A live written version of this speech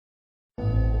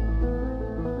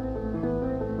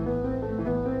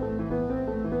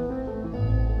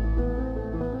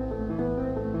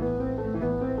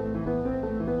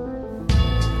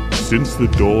Since the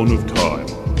dawn of time,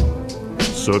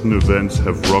 certain events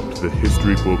have rocked the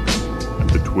history books and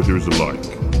the Twitters alike.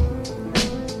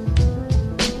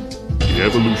 The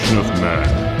evolution of man,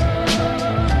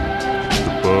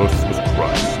 the birth of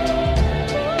Christ,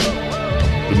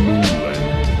 the moon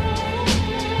landing.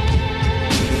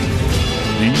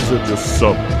 These are just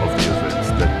some of the events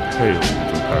that pale in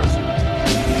comparison to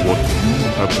what you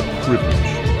have the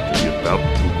privilege to be about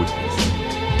to witness.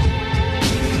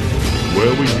 Where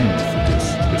were you for this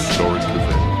historic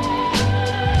event?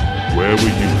 Where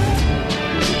were you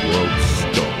when the world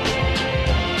started?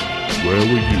 Where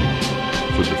were you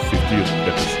for the 50th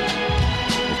episode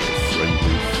of the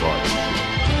Friendly Fire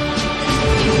Show?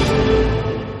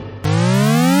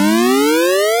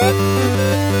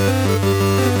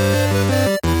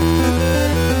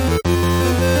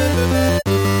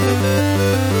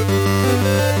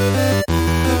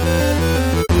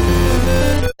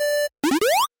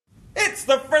 It's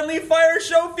the Friendly Fire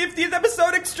Show 50th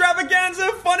episode extravaganza,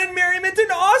 fun and merriment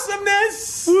and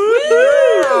awesomeness!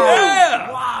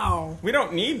 Yeah! Wow. We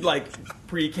don't need, like,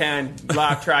 pre-canned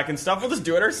laugh track and stuff. We'll just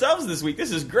do it ourselves this week.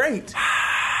 This is great.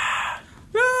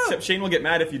 Except Shane will get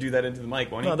mad if you do that into the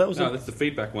mic, won't he? No, that was No, that's the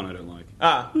feedback one I don't like.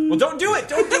 Well, don't do it!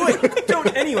 Don't do it! Don't.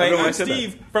 Anyway, know why I I'm said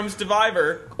Steve from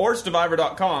Stevivor, or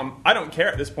Stevivor.com. I don't care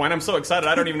at this point. I'm so excited.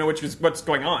 I don't even know what's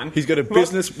going on. He's got a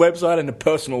business website and a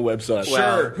personal website.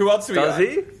 Sure. Who else do we Does got?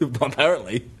 he?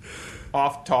 Apparently.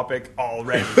 Off topic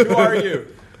already. Who are you?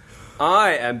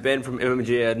 I am Ben from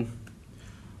MMGN.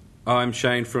 I'm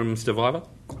Shane from Stevivor.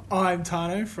 I'm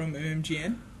Tano from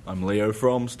MGN. I'm Leo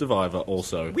from Stevivor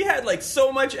also. We had like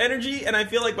so much energy, and I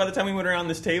feel like by the time we went around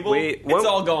this table, It's it's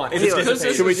all gone. It's Because just there's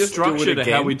dissipated. Should we just do structure it to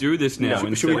again? how we do this now? Should we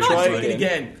instead try of We're not just doing it like-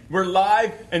 again. We're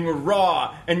live and we're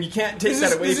raw, and you can't take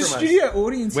that away There's from a us. studio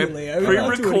audience here, We're Leo. We're allowed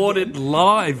to do it pre-recorded again.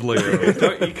 live,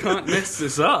 Leo. You can't mess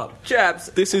this up. Chaps,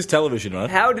 This is television, right?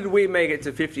 how did we make it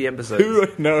to 50 episodes? Who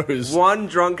knows? One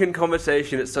drunken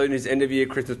conversation at Sony's end-of-year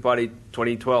Christmas party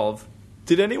 2012.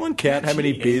 Did anyone count how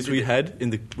many Gee, beers we had?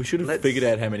 We should have Let's- figured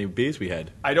out how many beers we had.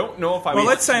 I don't know if I. Well, want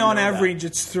let's say to on know that. average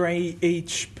it's 3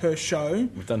 each per show.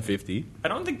 We've done 50. I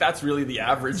don't think that's really the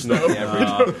average, though.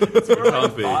 It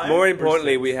can't be. More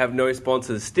importantly, we have no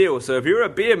sponsors still, so if you're a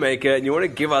beer maker and you want to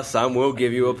give us some, we'll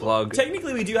give you a plug.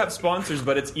 Technically, we do have sponsors,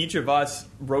 but it's each of us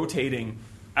rotating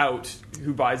out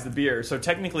who buys the beer. So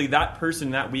technically, that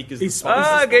person that week is the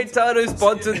sponsor. Gaetano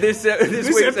sponsored this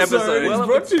week's episode. is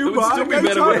brought to you It would by still be better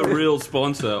with a Gaetano. real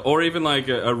sponsor, or even like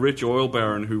a rich oil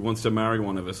baron who wants to marry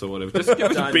one of us or whatever. Just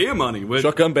give us Done. beer money. We're-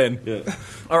 Shotgun Ben. Yeah.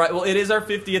 All right, well, it is our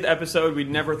 50th episode. We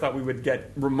never thought we would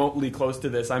get remotely close to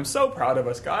this. I'm so proud of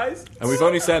us, guys. And we've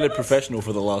only sounded professional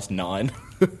for the last 9.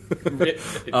 Really?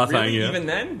 thank you. Even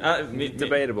then?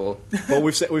 Debatable. Well,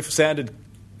 we've sounded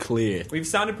clear. We've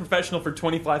sounded professional for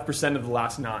 25% of the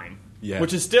last 9. Yeah.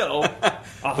 Which is still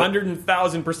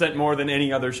 100,000% more than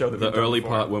any other show that The we've done early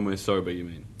before. part when we're sober, you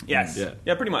mean? Yes. Yeah.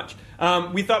 Yeah, pretty much.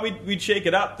 We thought we'd shake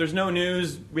it up. There's no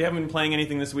news. We haven't been playing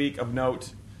anything this week of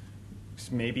note.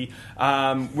 Maybe.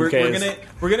 We're cares?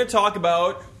 gonna talk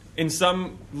about, in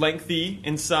some lengthy,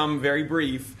 in some very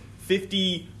brief,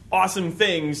 50 awesome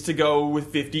things to go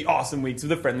with 50 awesome weeks of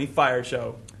the Friendly Fire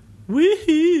Show.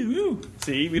 Woohoo!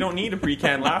 See, we don't need a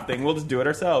pre-canned laugh thing. We'll just do it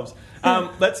ourselves.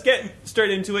 Let's get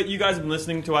straight into it. You guys have been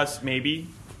listening to us maybe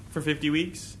for 50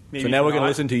 weeks. Maybe So now we're going to not.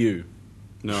 listen to you.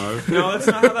 No. No, that's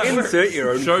not how that works. Insert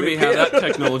your own. Show me how that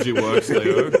technology works,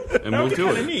 Leo, and we'll do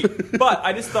Kind of it. neat. But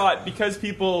I just thought, because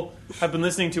people have been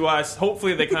listening to us,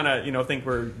 hopefully they kind of think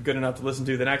we're good enough to listen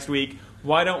to the next week.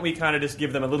 Why don't we kind of just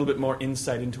give them a little bit more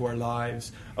insight into our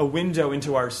lives, a window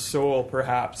into our soul,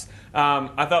 perhaps?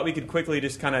 I thought we could quickly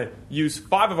just kind of use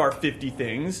 5 of our 50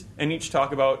 things and each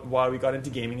talk about why we got into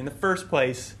gaming in the first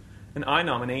place. And I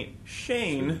nominate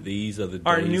Shane, These are the days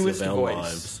our newest of our voice.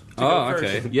 lives. to go Oh, first.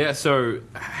 okay. Yeah, so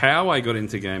how I got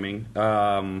into gaming,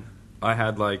 I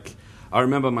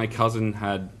remember my cousin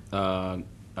had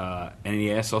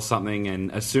NES or something,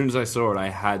 and as soon as I saw it, I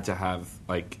had to have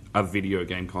like a video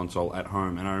game console at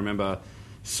home. And I remember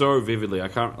so vividly, I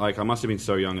must have been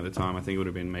so young at the time. I think it would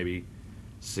have been maybe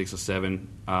 6 or 7.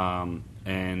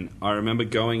 And I remember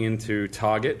going into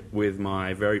Target with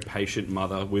my very patient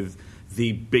mother with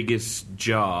the biggest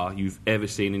jar you've ever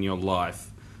seen in your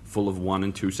life, full of 1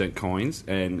 and 2 cent coins,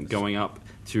 and going up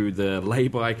to the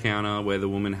lay-by counter where the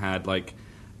woman had like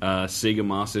a Sega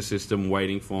Master System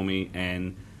waiting for me,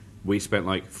 and we spent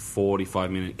like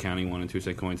 45 minutes counting 1 and 2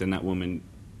 cent coins, and that woman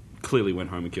clearly went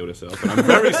home and killed herself. And I'm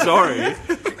very sorry.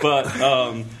 But,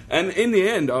 and in the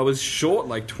end, I was short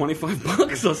like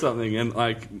 $25 or something. And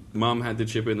like, Mum had to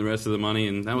chip in the rest of the money,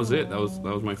 and that was it. That was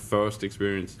my first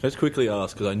experience. Let's quickly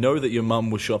ask, because I know that your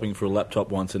mum was shopping for a laptop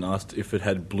once and asked if it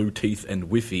had Blue Teeth and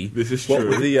Wi-Fi. This is What true.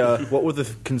 were what were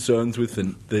the concerns with the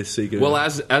Sega? Well,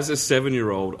 as a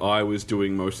 7-year-old, I was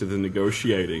doing most of the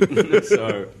negotiating.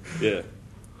 So, yeah.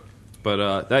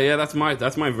 But that's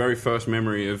my very first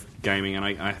memory of gaming, and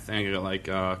I think I got like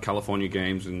California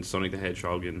Games and Sonic the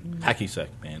Hedgehog and Hacky Sack,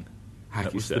 man.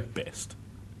 That was the Sack. best.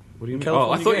 What do you mean? California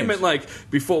Oh, I thought you Games. meant like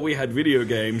before we had video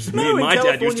games. me No, and in my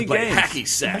dad used to play California Hacky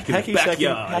Sack in Hacky the backyard. Sack,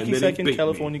 and Hacky then Sack he'd in beat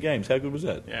California me. Games. How good was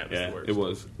that? Yeah, it was Yeah, the worst. it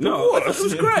was. No, it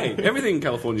was great. Everything in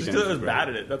California Just Games because I was was bad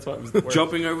great. at it. That's why it was the worst.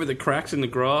 Jumping over the cracks in the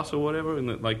grass or whatever, in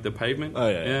the pavement. Oh,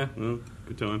 yeah. Yeah, well,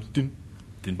 good times. Dun,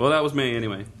 dun. Well, that was me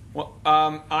anyway. Well,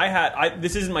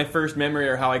 this isn't my first memory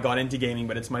or how I got into gaming,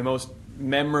 but it's my most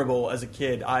memorable as a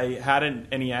kid. I had an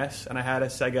NES and I had a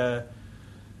Sega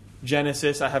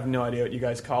Genesis. I have no idea what you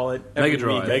guys call it. Every Mega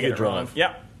Drive. week I Mega get it wrong. Drive.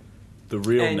 Yep. The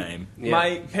real And name. Yeah.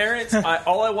 My parents,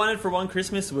 all I wanted for one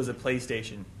Christmas was a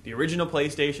PlayStation. The original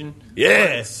PlayStation.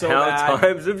 Yeah. So How bad.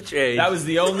 times have changed. That was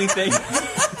the only thing.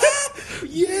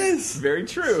 Yes. Very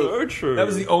true. So true. That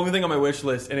was the only thing on my wish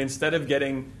list. And instead of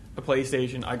getting a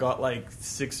PlayStation, I got like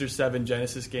 6 or 7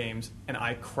 Genesis games, and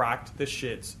I cracked the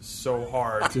shits so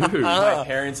hard. Dude. My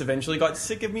parents eventually got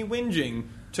sick of me whinging,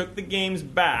 took the games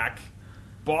back,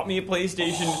 bought me a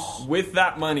PlayStation with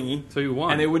that money. So you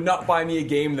won. And they would not buy me a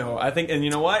game though. And you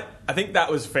know what? I think that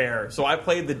was fair. So I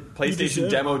played the PlayStation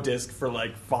deserve demo disc for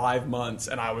like 5 months,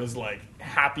 and I was like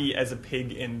happy as a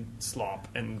pig in slop.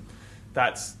 And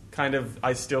that's kind of,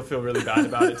 I still feel really bad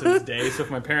about it to this day. So if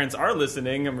my parents are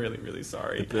listening, I'm really, really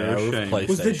sorry. Power of shame. PlayStation.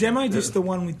 Was the demo just the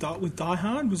one with Die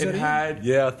Hard? Was It that had,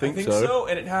 Yeah, I think so. so.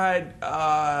 And it had,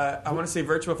 I want to say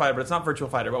Virtua Fighter, but it's not Virtua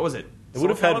Fighter. What was it? It would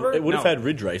have Soul had. Calibur? It would have No. had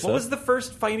Ridge Racer. What was the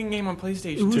first fighting game on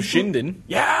PlayStation? Toshinden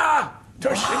Yeah,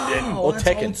 Toshinden. Oh, or that's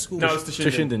Tekken? old school. No, it's Toshinden.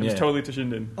 Toshinden, It was yeah. totally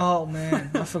Toshinden. Oh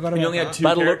man, I forgot And you about only had that. 2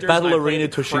 Battle- characters. Battle and I played Arena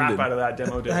the crap Toshinden. out of that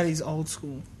demo disc. That is old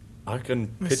school. I can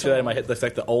picture that in my head. That's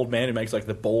like the old man who makes like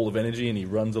the ball of energy and he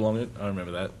runs along it. I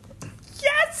remember that.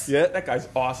 Yes. Yeah. That guy's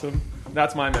awesome.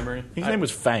 That's my memory. His name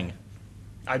was Fang.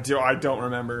 I don't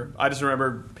remember. I just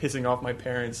remember pissing off my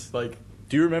parents. Like,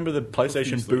 Do you remember the PlayStation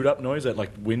Profusely. boot up noise, that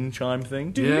like wind chime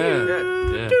thing?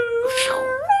 Yeah.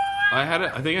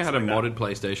 I think I had a modded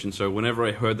PlayStation, so whenever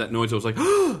I heard that noise, I was like,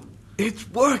 "It's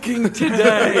working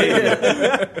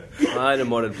today!" I had a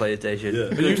modded PlayStation.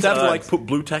 But you used to have to like put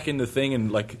blue tack in the thing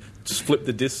and like just flip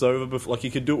the discs over. Before, like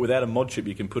you could do it without a mod chip.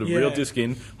 You can put a real Yeah. disc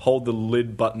in, hold the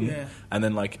lid button, Yeah. and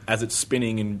then like as it's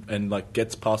spinning and like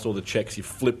gets past all the checks, you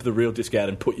flip the real disc out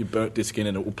and put your burnt disc in,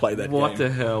 and it will play that What game. the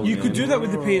hell? You man? could do that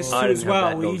with the PS2 I didn't as have well,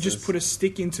 that where you nonsense. just put a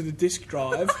stick into the disc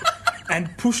drive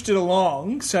and pushed it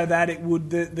along so that it would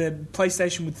the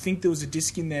PlayStation would think there was a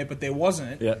disc in there, but there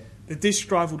wasn't. Yeah. The disc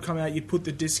drive would come out. You'd put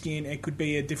the disc in. It could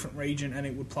be a different region, and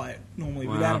it would play it normally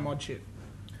Wow. without a mod chip.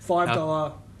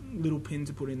 $5 little pin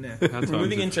to put in there. How times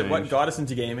moving have into what changed. got us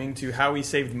into gaming to how we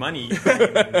saved money.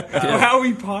 How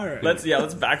we pirate? Let's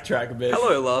backtrack a bit.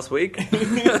 Hello, last week.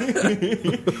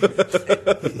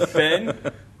 Ben.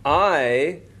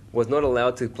 I was not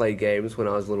allowed to play games when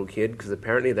I was a little kid because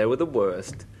apparently they were the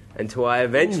worst. Until I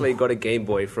eventually got a Game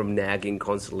Boy from nagging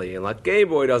constantly. And like, Game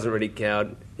Boy doesn't really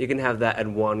count. You can have that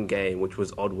and one game, which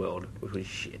was Oddworld, which was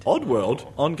shit. Oddworld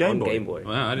on Game On Boy. Game Boy.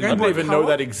 Wow, I I didn't. Game didn't Boy even know Color?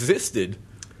 that existed.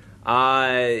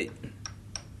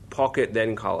 Pocket,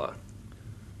 then Color.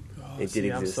 It See,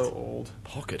 did I'm exist. so old.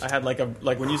 Pocket. I had like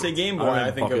when you say Game Boy, I remember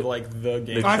I think Pocket. of like the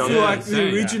Game I Boy. feel like Same.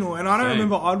 the original, and I don't Same.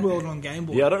 remember Oddworld on Game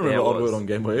Boy. Yeah, I don't remember Yeah, it was. Oddworld on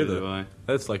Game Boy Neither either. do I.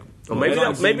 That's like Or maybe Was it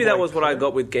on that, maybe Game that Boy was what I Color?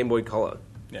 got with Game Boy Color.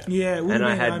 Yeah, it would And I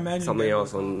have been, had imagine something Game Boy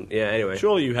else Color. on. Yeah, anyway.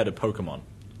 surely you had a Pokemon.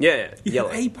 Yeah, You yellow.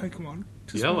 had a Pokemon.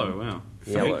 Yellow, wow.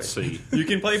 Yellow. Fancy. You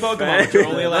can play Pokemon, but you're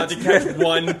only allowed to catch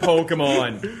one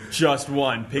Pokemon. Just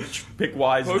one. Pick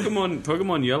wisely.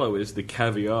 Pokemon Yellow is the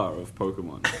caviar of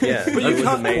Pokemon. Yeah, But that you was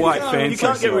can't amazing. quite No, fancy. you You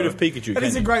can't get so. rid of Pikachu. That Can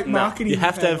is a you? great marketing. You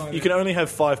have to have. campaign. You can only have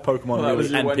 5 Pokemon Well, that really, was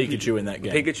your and one Pikachu in that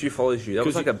game. Pikachu follows you. That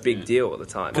was like a big deal at the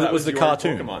time. Because that it was was the your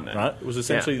cartoon, Pokemon then. right? It was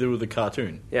essentially the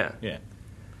cartoon. Yeah. Yeah.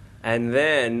 And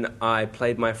then I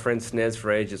played my friend SNES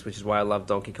for ages, which is why I love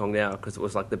Donkey Kong now, because it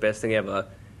was like the best thing ever.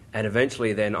 And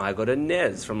eventually then I got a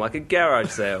NES from like a garage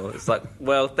sale. It's like,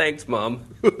 well, thanks, Mum.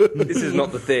 This is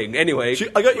not the thing. Anyway,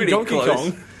 I got you pretty Donkey close.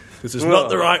 Kong. This is not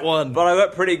the right one. But I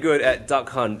got pretty good at Duck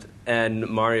Hunt and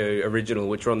Mario Original,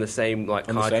 which are on the same like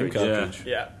On the same cartridge. cartridge.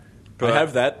 Yeah. I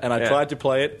have that, and I Yeah. tried to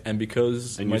play it, and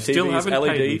because And my you still TV is haven't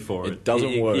paid me LED, for it. it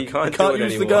doesn't work. You can't, you can't do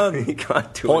it use the anymore. gun. You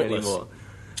can't do Pointless. it anymore.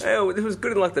 Hey, it was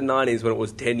good in like the 90s when it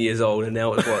was 10 years old, and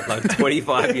now it's what, like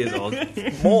 25 years old.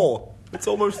 More. It's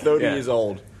almost 30 Yeah. years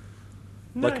old.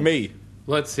 Like me.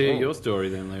 Let's hear your story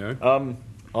then, Leo.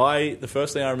 The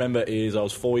first thing I remember is I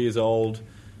was 4 years old,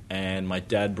 and my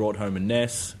dad brought home a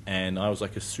NES, and I was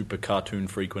like a super cartoon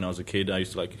freak when I was a kid. I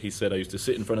used to, he said I used to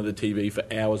sit in front of the TV for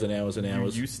hours and hours and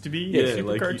hours. You used to be Yeah, a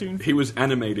super like cartoon. he was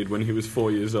animated when he was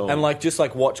 4 years old. And just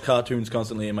watch cartoons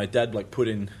constantly. And my dad put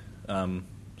in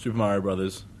Super Mario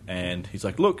Brothers, and he's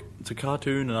like, "Look, it's a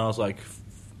cartoon." And I was like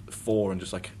 4, and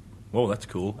just like, "Whoa, that's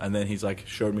cool." And then he's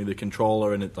showed me the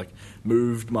controller, and it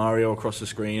moved Mario across the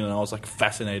screen, and I was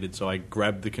fascinated. So I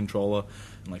grabbed the controller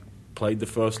and played the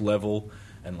first level,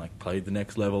 and played the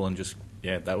next level, and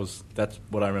that's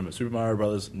what I remember. Super Mario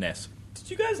Brothers, NES. Did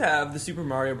you guys have the Super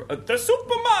Mario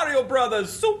Brothers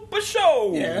Super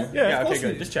Show? Yeah. Yeah, of okay, course we good.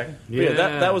 did. Just checking. But yeah,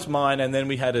 that was mine, and then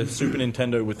we had a Super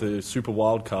Nintendo with a Super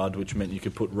Wild Card, which meant you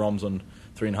could put ROMs on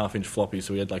 3.5-inch floppies,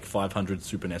 so we had 500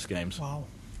 Super NES games. Wow.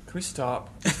 Can we stop?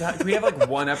 Can we have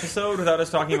one episode without us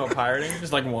talking about pirating?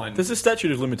 Just one. There's a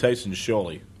statute of limitations,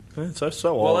 surely. It's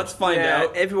so old. Well, let's find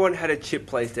out. Everyone had a chip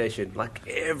PlayStation. Like,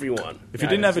 everyone. If you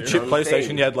didn't have a chip One PlayStation,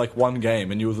 thing. you had one game,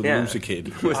 and you were the Yeah. loser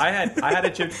kid. I had a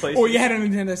chipped PlayStation. Or you had a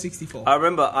Nintendo 64. I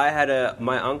remember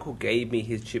my uncle gave me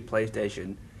his chip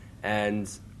PlayStation, and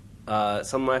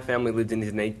some of my family lived in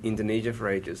Indonesia for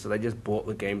ages, so they just bought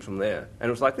the games from there. And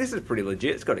it was like, this is pretty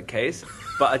legit, it's got a case,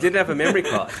 but I didn't have a memory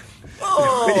card.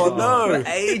 Oh, no. For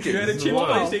ages. You had a chipped Wow.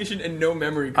 PlayStation and no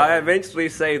memory card. I eventually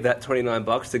saved that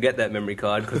 $29 to get that memory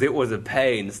card, because it was a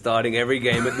pain starting every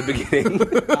game at the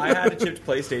beginning. I had a chipped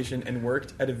PlayStation and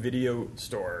worked at a video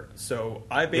store. So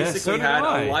I basically so did had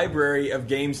I. a library of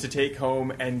games to take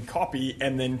home and copy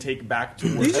and then take back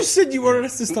to work. You just said you wanted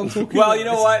us to stop talking. Well, about you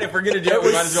know this. what? If we're going to do it,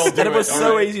 we might as well do And it was All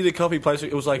so right. easy to copy PlayStation.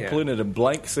 It was like Yeah. pulling in a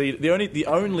blank CD. The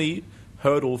only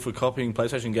hurdle for copying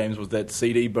PlayStation games was that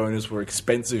CD boners were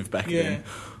expensive back Yeah. then.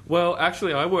 Well,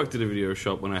 actually, I worked at a video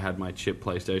shop when I had my chip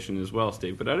PlayStation as well,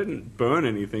 Steve. But I didn't burn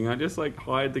anything. I just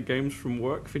hired the games from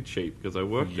work for cheap because I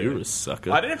worked You're there. a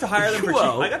sucker. I didn't have to hire them for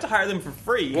Well- cheap. I got to hire them for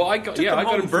free. Well, I got Took I got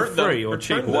home, them for burnt them, free or returned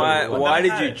cheap. them. Why But why I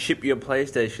did had you it. chip your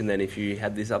PlayStation then if you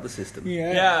had this other system?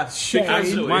 Yeah, Shame.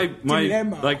 absolutely. My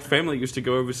Dilemma. family used to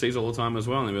go overseas all the time as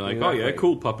well, and they'd be like, Exactly. "Oh yeah,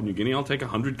 cool, Papua New Guinea. I'll take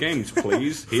 100 games,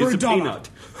 please. Here's For a $1. peanut."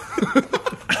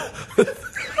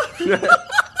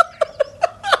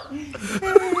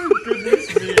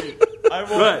 Goodness me. I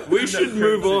won't Right, we do should that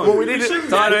move courtesy. on. Well, we need to.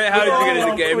 Tano, how did you get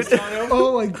into games? Tano,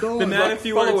 Oh my god. the man, if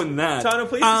you were following that. Tano,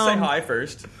 please just say hi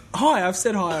first. Hi, I've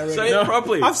said hi already. Say it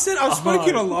properly. I've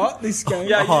spoken a lot this game.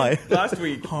 Yeah, Hi. last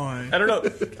week. Hi. I don't know.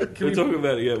 Can We'll talk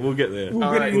about it. Yeah, we'll get there. We'll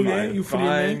All get right, it in there. fine, You'll fit in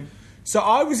there. fine. So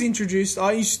I was introduced.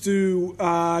 I used to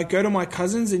go to my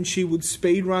cousin's, and she would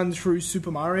speed run through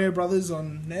Super Mario Brothers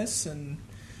on NES, and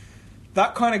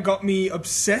that kind of got me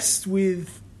obsessed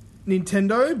with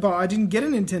Nintendo. But I didn't get a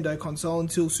Nintendo console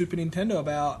until Super Nintendo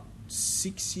about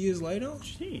 6 years later.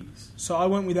 Jeez. So I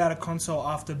went without a console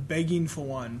after begging for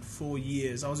one for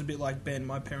years. I was a bit like Ben.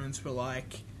 My parents were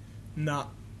like, "Nah,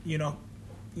 you're not,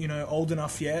 old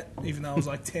enough yet," even though I was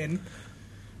like 10.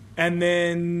 And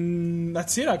then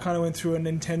that's it. I kind of went through a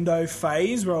Nintendo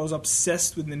phase where I was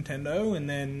obsessed with Nintendo, and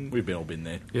then We've all been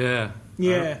there. Yeah,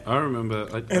 Yeah. I remember.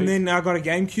 and then I got a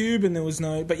GameCube, and there was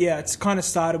no. But yeah, it's kind of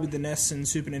started with the NES and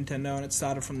Super Nintendo, and it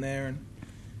started from there. And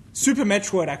Super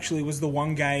Metroid actually was the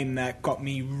one game that got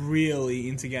me really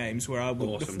into games. Where I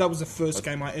would, Awesome. that was the first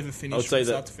game I ever finished say from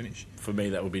start that- to finish. For me,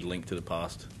 that would be Link to the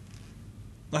Past.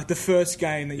 Like the first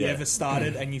game that you Yeah. ever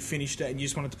started, and you finished it, and you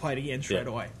just wanted to play it again straight Yeah.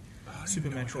 away. Super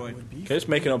Metroid. Can I just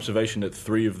make an observation that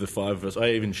 3 of the 5 of us,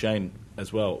 even Shane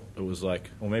as well, it was like,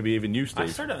 or maybe even you, Steve. I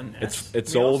started on NES.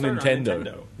 It's We all all started on Nintendo.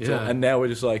 Nintendo. It's all- Yeah. and now we're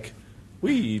just like,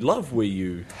 we love Wii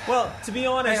U. Well, to be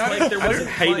honest, there wasn't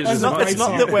hate it much- as It's not, much. it's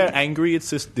not that we're angry, it's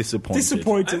just disappointed.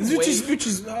 Disappointed, I'm which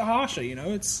is harsher,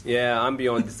 It's Yeah, I'm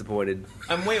beyond disappointed.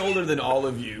 I'm way older than all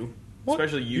of you,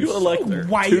 especially you. You are like Salter.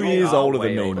 Way 2 years older. older than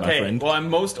Way me, older. my Okay, friend. well, I'm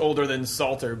most older than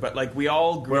Salter, but we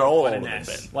all grew We're up all on a older than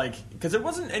NES. Ben. Because there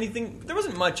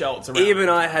wasn't much else around. Even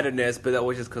I had a NES, but that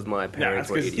was just because my parents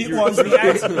that's were 'cause idiots.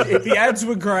 It was the ads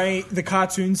were great. The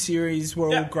cartoon series were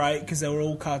all Yeah. great because they were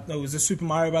all there was the Super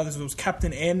Mario Brothers. There was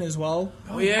Captain N as well.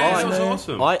 oh yeah, that was man.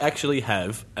 awesome. I actually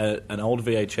have an old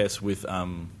VHS with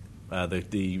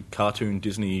the cartoon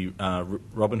Disney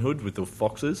Robin Hood with the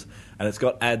foxes, and it's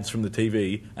got ads from the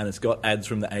TV, and it's got ads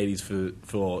from the 80s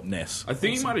for NES. I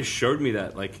think you might have showed me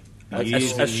that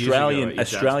years and Australian years ago at your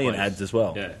dad's Australian place. ads as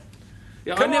well. Yeah,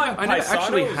 yeah. Come I on, never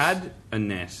actually paisanos. had a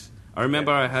NES. I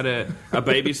remember I had a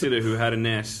babysitter who had a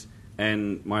NES,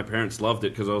 And my parents loved it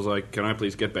because I was like, "Can I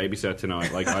please get babysat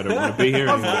tonight? Like, I don't want to be here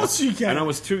anymore." Of course you can. And I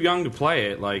was too young to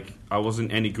play it. Like, I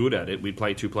wasn't any good at it. We'd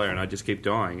play 2-player, and I'd just keep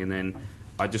dying. And then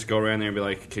I'd just go around there and be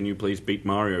like, "Can you please beat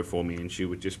Mario for me?" And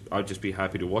I'd just be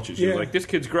happy to watch it. She was like, "This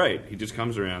kid's great. He just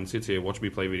comes around, sits here, watch me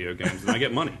play video games, and I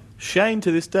get money." Shane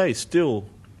to this day still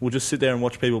will just sit there and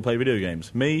watch people play video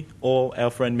games. Me or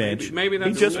our friend Manch. Maybe he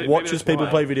that's just maybe watches that's people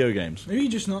why. play video games. Maybe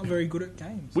you're just not very good at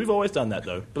games. We've always done that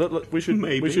though. But look, we should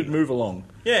move along.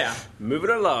 Yeah.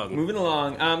 Moving along. Moving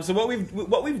along. So what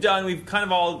we've done, we've kind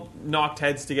of all knocked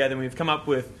heads together, and we've come up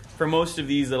with, for most of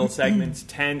these little segments,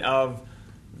 10 of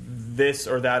this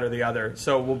or that or the other.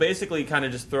 So we'll basically kind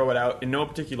of just throw it out in no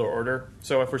particular order.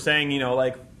 So if we're saying,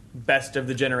 like best of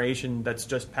the generation that's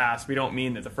just passed, we don't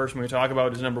mean that the first one we talk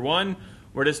about is number one.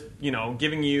 We're just,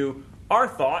 giving you our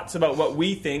thoughts about what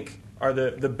we think are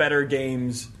the better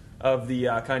games of the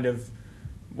kind of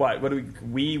what do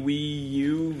Wii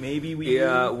U, maybe Wii U?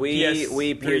 Yeah,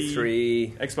 Wii,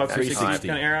 PS3, Xbox 360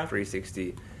 kind of era.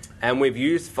 360. And we've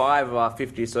used 5 of our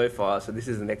 50 so far, so this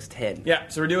is the next 10. Yeah,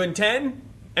 so we're doing 10,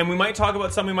 and we might talk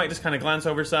about some, we might just kind of glance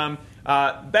over some.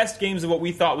 Best games of what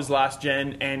we thought was last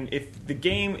gen, and if the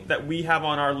game that we have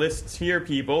on our lists here,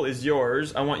 people, is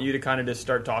yours, I want you to kind of just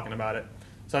start talking about it.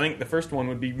 So I think the first one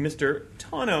would be Mr.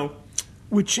 Tano.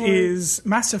 Which is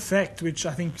Mass Effect, which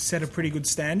I think set a pretty good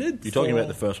standard. You're talking for about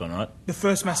the first one, right? the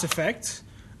first Mass Effect.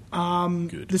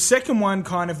 Good. The second one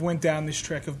kind of went down this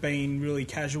trek of being really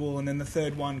casual, and then the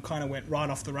third one kind of went right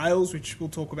off the rails, which we'll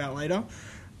talk about later.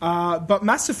 But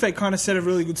Mass Effect kind of set a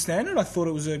really good standard. I thought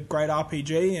it was a great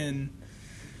RPG, and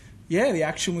yeah, the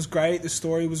action was great, the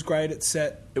story was great.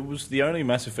 It was the only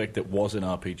Mass Effect that was an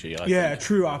RPG, I a think.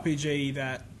 true RPG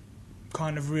that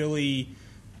kind of really...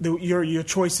 Your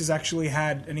choices actually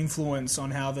had an influence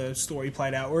on how the story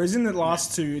played out. Whereas in the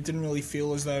last two, it didn't really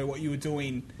feel as though what you were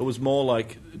doing... It was more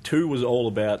like 2 was all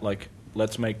about like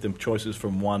let's make the choices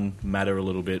from 1 matter a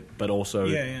little bit, but also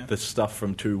the stuff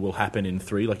from 2 will happen in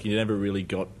 3. Like you never really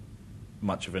got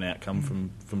much of an outcome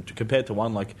from compared to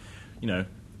 1. Like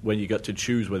when you got to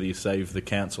choose whether you save the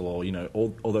council or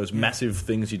all those massive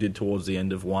things you did towards the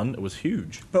end of 1, it was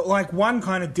huge. But like 1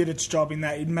 kind of did its job in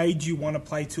that it made you want to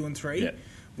play 2 and 3. Yeah.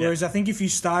 Whereas I think if you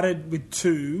started with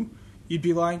 2, you'd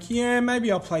be like, yeah,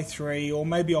 maybe I'll play 3 or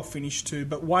maybe I'll finish 2.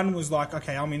 But 1 was like,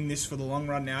 okay, I'm in this for the long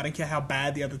run now. I don't care how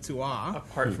bad the other 2 are.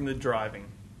 Apart from the driving.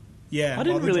 Yeah. I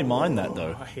didn't really mind that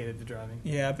though. I hated the driving.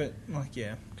 Yeah, but like,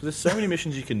 yeah. Because there's so many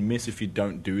missions you can miss if you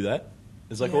don't do that.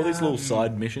 There's like all these little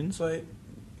side missions. But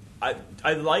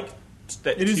I liked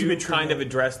that It is a 2 bit kind trivial. of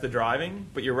addressed the driving,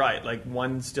 but you're right. Like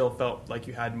 1 still felt like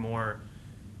you had more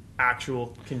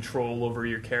actual control over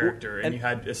your character, and you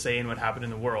had a say in what happened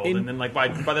in the world. And then like by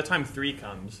the time 3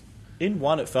 comes, In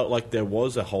 1, it felt like there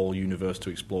was a whole universe to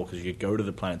explore because you could go to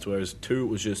the planets, whereas 2, it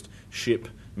was just ship,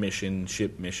 mission,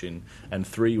 and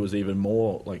 3 was even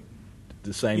more like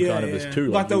the same kind of as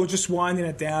 2. Like they were just winding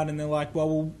it down, and they're like,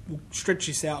 well, we'll stretch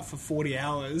this out for 40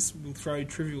 hours. We'll throw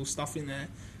trivial stuff in there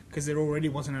because there already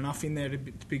wasn't enough in there to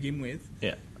begin with.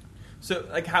 Yeah. so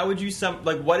like how would you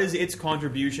what is its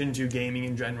contribution to gaming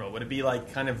in general? Would it be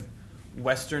like kind of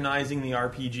westernizing the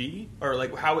RPG, or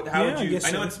like how would I you? guess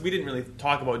I know so. we didn't really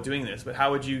talk about doing this, but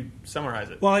how would you summarize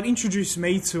it? Well, it introduced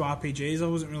me to RPGs. I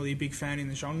wasn't really a big fan in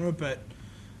the genre, but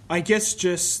I guess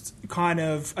just kind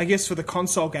of, for the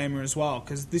console gamer as well,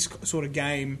 because this sort of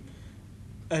game,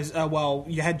 as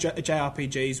you had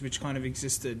JRPGs, which kind of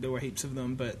existed. There were heaps of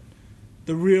them, but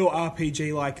the real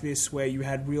RPG like this, where you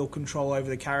had real control over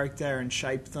the character and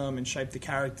shape them and shape the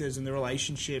characters and the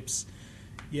relationships.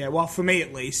 Yeah, well, for me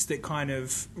at least, it kind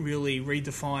of really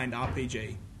redefined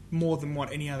RPG more than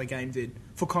what any other game did.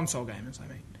 For console gamers, I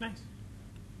mean. Nice.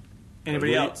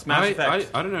 Anybody else? Mass Effect.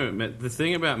 I don't know. The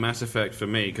thing about Mass Effect for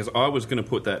me, because I was going to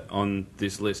put that on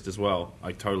this list as well.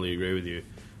 I totally agree with you.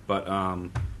 But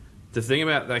the thing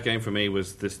about that game for me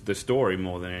was the story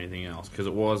more than anything else. Because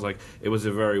it was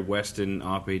a very Western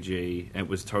RPG. And it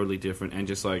was totally different. And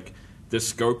just like the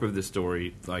scope of the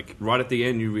story, like right at the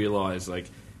end you realise like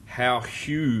how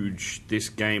huge this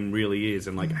game really is,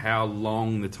 and like how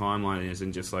long the timeline is,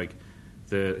 and just like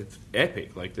it's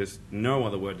epic. Like there's no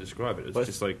other word to describe it. It's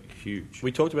just like huge.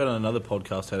 We talked about on another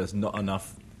podcast how there's not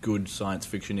enough good science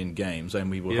fiction in games,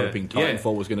 and we were hoping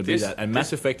Titanfall was going to be that. And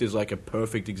Mass Effect is like a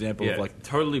perfect example of like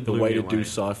totally the way to do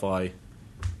sci-fi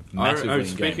massively in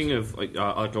Speaking games. of like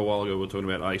a while ago we were talking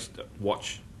about I used to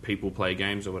watch people play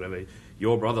games or whatever.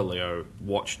 Your brother Leo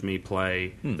watched me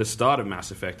play the start of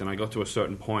Mass Effect, and I got to a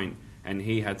certain point and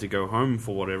he had to go home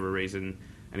for whatever reason,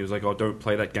 and he was like, "Oh, don't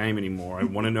play that game anymore. I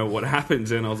want to know what happens."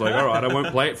 And I was like, "All right, I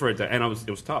won't play it for a day." And it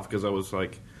was tough because I was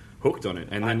like hooked on it.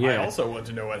 And then I also want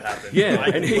to know what happened. yeah, I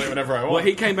can and play whenever I want. Well,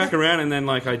 he came back around, and then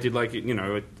like I did like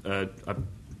I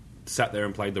sat there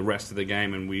and played the rest of the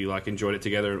game, and we like enjoyed it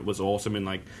together. It was awesome, and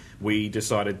like we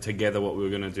decided together what we were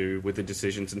going to do with the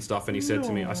decisions and stuff. And he said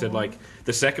to me, I said like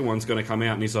the second one's going to come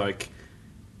out, and he's like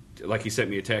he sent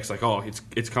me a text like, oh,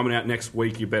 it's coming out next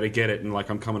week. You better get it, and like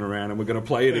I'm coming around, and we're going to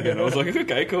play it again. I was like,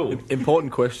 okay, cool.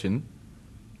 Important question: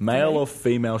 male or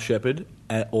female shepherd,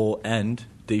 and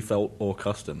default or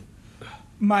custom?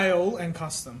 Male and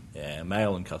custom. Yeah,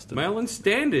 male and custom. Male and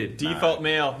standard. Default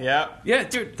male, yeah. Yeah,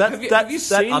 dude. That- have you that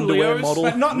seen underwear Leo's? model-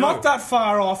 But not No. not that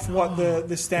far off what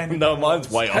the standard. No,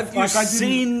 mine's way off. Have you Like, I didn't-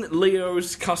 seen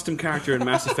Leo's custom character in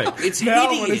Mass Effect? It's No, I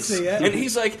wanna hideous. see it. And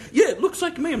he's like, yeah, it looks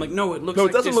like me. I'm like, no, it looks No, it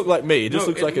like doesn't this. look like me. It just No,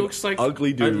 looks like an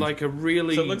ugly dude. Like a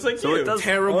really... So it looks like So you. it does.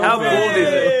 terrible... How man. old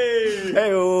is it?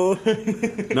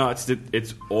 Hey-oh. No,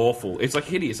 it's awful. It's like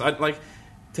hideous. I'd like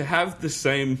to have the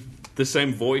same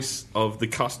voice of the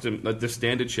custom, the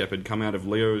standard shepherd come out of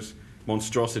Leo's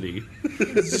monstrosity.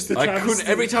 I couldn't.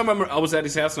 Every time I was at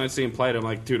his house and I'd see him play it, I'm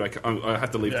like, dude, I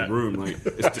have to leave Yeah. the room. Like,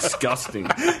 it's disgusting.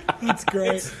 That's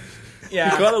great. You Yeah.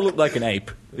 kind of look like an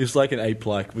ape. It's like an ape,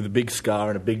 like with a big scar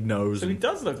and a big nose. So he And,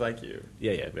 does look like you.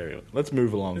 yeah, very well. Let's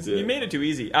move along. You made it too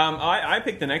easy. I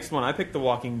picked the next one. I picked The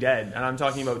Walking Dead, and I'm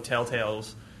talking about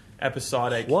Telltale's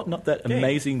episodic. What? Not that Game.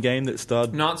 amazing game that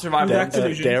starred Not Survivor.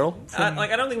 Activision. Daryl?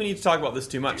 I don't think we need to talk about this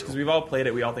too much because we've all played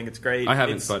it. We all think it's great. I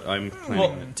haven't, It's- but I'm planning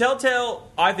Well, on it.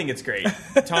 Telltale, I think it's great.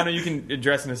 Tano, you can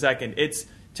address in a second.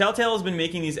 Telltale has been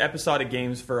making these episodic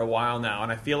games for a while now,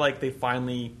 and I feel like they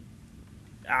finally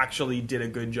actually did a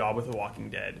good job with The Walking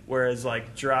Dead. Whereas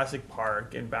like Jurassic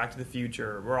Park and Back to the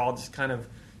Future were all just kind of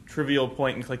trivial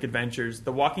point and click adventures.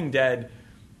 The Walking Dead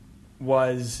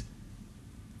was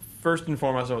first and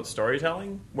foremost about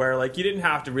storytelling, where like you didn't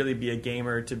have to really be a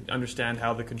gamer to understand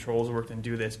how the controls worked and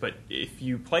do this, but if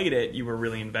you played it, you were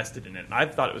really invested in it. And I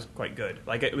thought it was quite good.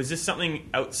 Like it was just something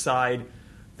outside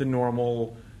the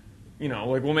normal,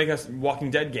 like we'll make a Walking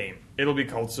Dead game. It'll be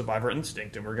called Survivor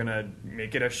Instinct, and we're gonna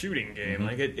make it a shooting game.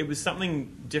 Like it was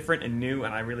something different and new,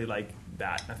 and I really like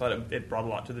that. I thought it brought a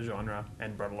lot to the genre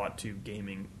and brought a lot to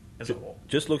gaming as a whole.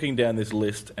 Just looking down this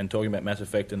list and talking about Mass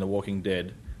Effect and The Walking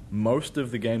Dead, most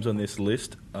of the games on this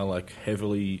list are like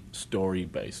heavily story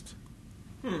based.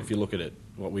 If you look at it,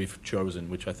 what we've chosen,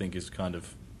 which I think is kind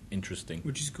of interesting.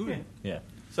 Which is good. Yeah. Yeah.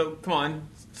 So come on,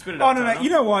 spit it Oh out. no, no! Tano. You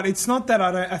know what? It's not that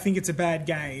I think it's a bad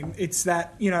game. It's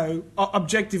that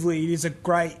objectively, it is a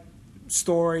great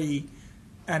story,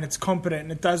 and it's competent,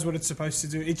 and it does what it's supposed to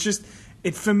do. It's just,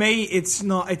 for me, it's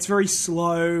not. It's very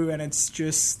slow, and it's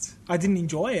just. I didn't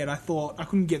enjoy it. I thought I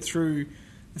couldn't get through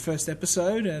the first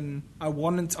episode, and I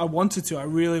wanted to. I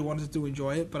really wanted to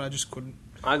enjoy it, but I just couldn't.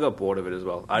 I got bored of it as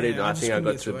well. I Yeah, did. I I just think I couldn't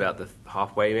got get to through about the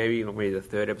halfway, maybe the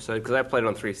third episode, because I played it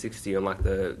on 360 on like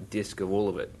the disc of all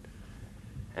of it.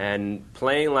 And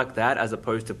playing like that, as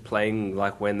opposed to playing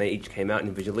like when they each came out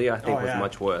individually, I think Oh, was yeah.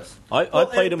 much worse. I Well,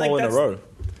 played them like all in a that's- row.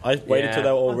 I waited Yeah. till they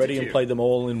were all Oh, did ready you? and played them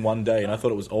all in one day, and I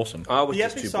thought it was awesome. I was The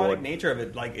just too episodic bored. nature of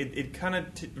it, like it kind of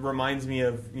reminds me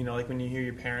of like when you hear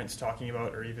your parents talking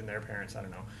about, or even their parents, I don't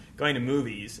know, going to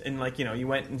movies, and like you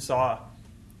went and saw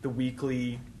the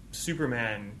weekly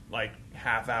Superman like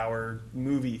half-hour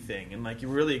movie thing, and like you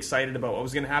were really excited about what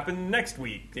was going to happen next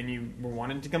week, and you were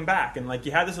wanting to come back, and like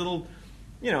you had this little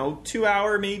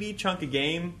 2-hour maybe chunk of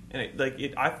game, and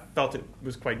I felt it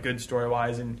was quite good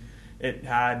story-wise, and it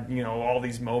had all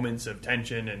these moments of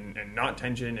tension and not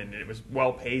tension, and it was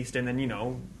well paced, and then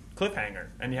cliffhanger,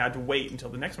 and you had to wait until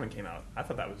the next one came out. I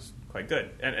thought that was quite good,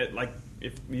 and like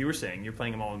if you were saying you're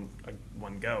playing them all in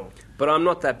one go. But I'm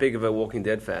not that big of a Walking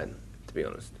Dead fan, to be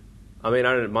honest. I mean,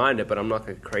 I don't mind it, but I'm not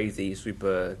a crazy,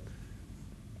 super,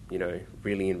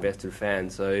 really invested fan.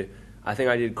 So I think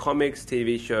I did comics,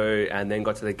 TV show, and then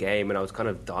got to the game, and I was kind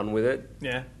of done with it.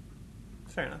 Yeah,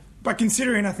 fair enough. But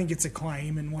considering I think it's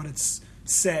acclaim and what it's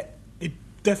set, it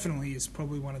definitely is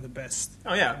probably one of the best.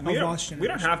 Oh yeah, Of we last don't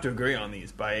generation. have to agree on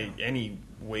these by any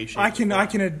way, shape. I or can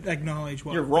form. acknowledge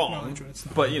what You're wrong, acknowledge what it's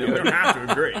not. but we don't have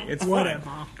to agree. It's Whatever.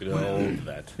 fine. Good old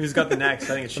that. Who's got the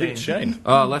next? I think it's I think Shane. it's Shane.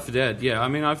 Left 4 Dead. Yeah, I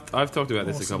mean, I've talked about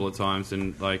this a Awesome. couple of times,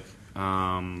 and like,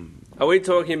 Are we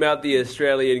talking about the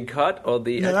Australian cut or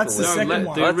the No, actual? that's the second one. the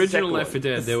That's the original second Left 4 one.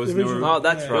 Dead. There was The original- no. Oh,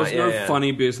 that's Yeah. There was right. no Yeah, yeah.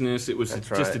 funny business. It was That's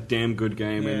just right. a damn good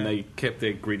game, Yeah. and they kept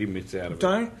their gritty bits out of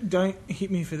it. Don't hit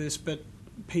me for this, but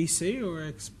PC or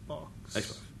Xbox?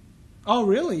 Xbox. Oh,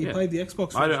 really? You Yeah. played the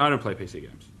Xbox I version? don't play PC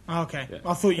games. Oh, okay. Yeah.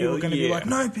 I thought you Hell were going to be yeah. like,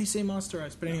 no, PC Master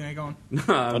Race. But anyway, go on.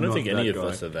 I don't think any of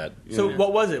us are. are that. So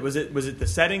what was it? Was it the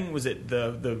setting? Was it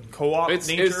the co-op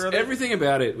nature of it? Everything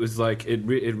about it was like it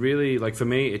really like for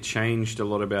me it changed a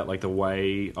lot about like the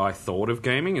way I thought of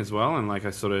gaming as well, and like I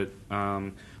sort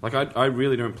of like I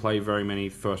really don't play very many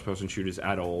first person shooters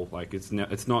at all. Like it's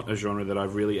not a genre that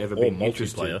I've really ever been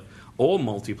interested or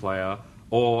multiplayer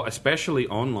or especially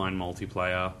online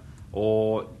multiplayer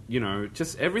or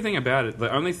just everything about it.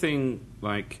 The only thing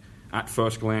like at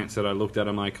first glance that I looked at,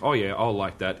 I'm like, oh yeah, I'll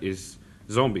like that is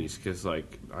zombies because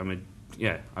like I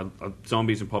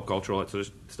zombies and pop culture, all that sort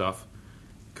of stuff.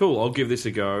 Cool, I'll give this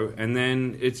a go. And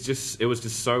then it was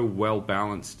just so well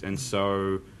balanced and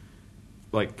so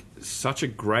like such a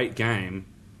great game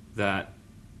that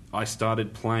I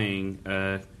started playing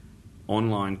a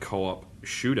online co-op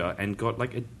shooter and got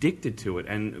like addicted to it.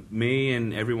 And me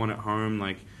and everyone at home,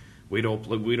 like we'd all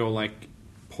like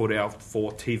put our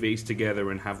 4 TVs together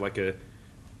and have like a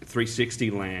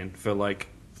 360 LAN for like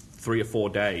 3 or 4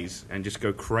 days and just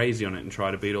go crazy on it and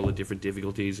try to beat all the different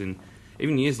difficulties. And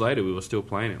even years later, we were still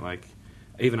playing it. Like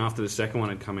even after the second one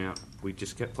had come out, we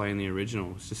just kept playing the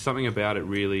original. It's just something about it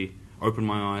really opened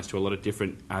my eyes to a lot of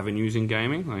different avenues in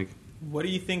gaming. Like, what do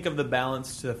you think of the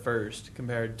balance to the first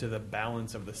compared to the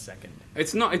balance of the second?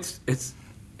 it's not.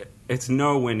 It's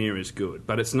nowhere near as good,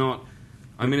 but it's not.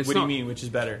 I mean, it's what not. do you mean? Which is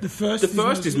better? The first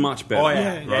is much better. Oh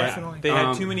yeah, Yeah, right. definitely. They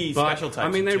had too many But, special types. I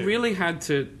mean, they too. really had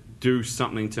to do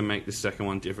something to make the second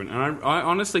one different. And I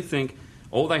honestly think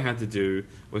all they had to do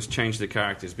was change the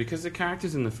characters because the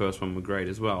characters in the first one were great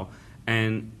as well.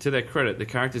 And to their credit, the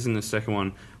characters in the second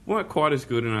one weren't quite as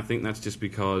good. And I think that's just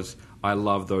because I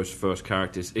love those first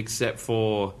characters, except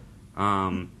for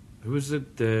who was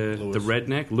it? The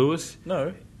redneck Lewis.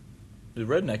 No, the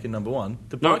redneck in number 1.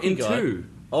 The No, bikie in guy. 2.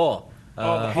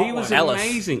 He was Ellis.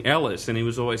 amazing, Ellis, and he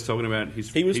was always talking about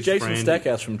his. He was his Jason friend.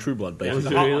 Stackhouse from True Blood, Was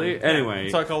basically. it really? Anyway,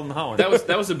 so I called him the Holland.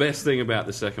 that was the best thing about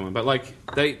the second one. But like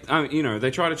they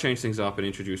try to change things up and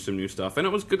introduce some new stuff, and it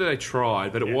was good that they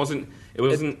tried, but it wasn't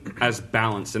as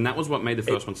balanced, and that was what made the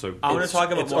first one so. I want to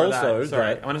talk about it's more of also that.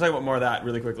 Sorry, that- I want to talk about more of that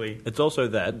really quickly It's also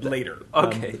that later.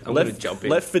 Okay, I'm going to jump in.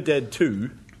 Left 4 Dead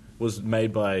 2 was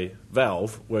made by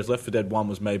Valve, whereas Left 4 Dead 1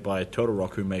 was made by Turtle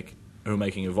Rock, who are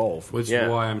making Evolve. Which is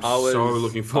why I'm so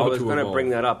looking forward to I was going to Evolve. bring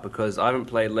that up because I haven't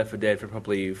played Left 4 Dead for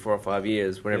probably 4 or 5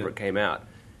 years, whenever it came out.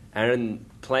 And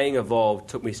playing Evolve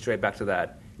took me straight back to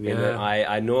that. In that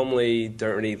I normally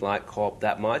don't really like co-op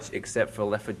that much, except for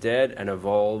Left 4 Dead and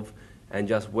Evolve. And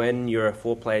just when you're a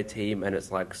 4-player team and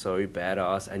it's like so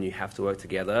badass and you have to work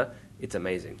together, it's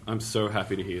amazing. I'm so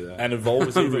happy to hear that. And Evolve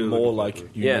is I'm even really more looking like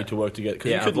forward you need to work together.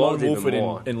 Because you could Evolve's lone wolf it even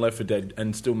more. in Left 4 Dead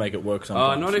and still make it work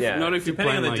sometimes. not if you're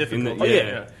Depending on playing the like in the difficulty.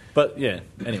 yeah.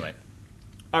 But anyway.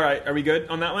 All right, are we good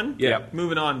on that one? Yeah.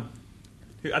 Moving on.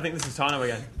 I think this is Tano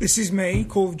again. This is me,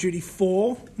 Call of Duty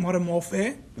 4, Modern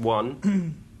Warfare.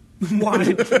 1. 1. Call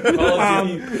of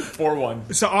Duty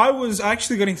 4-1. So I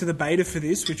actually got into the beta for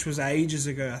this, which was ages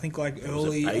ago. I think like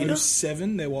early beta?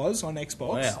 07 there was on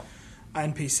Xbox Wow.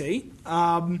 and PC.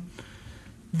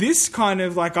 This kind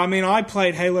of like, I mean, I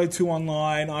played Halo 2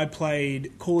 online, I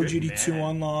played Call of Duty 2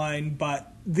 online,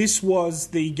 but this was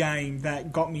the game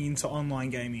that got me into online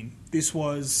gaming. This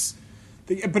was...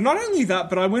 But not only that,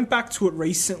 but I went back to it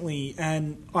recently,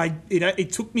 and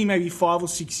it took me maybe 5 or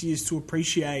 6 years to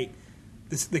appreciate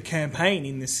the campaign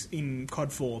in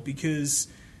COD 4, because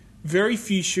very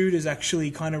few shooters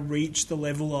actually kind of reach the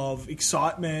level of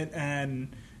excitement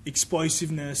and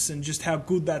explosiveness and just how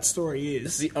good that story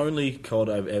It's is. the only COD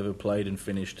I've ever played and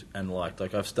finished and liked.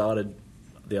 Like, I've started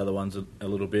the other ones a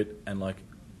little bit, and like,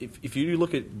 if you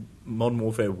look at Modern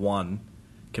Warfare 1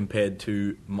 compared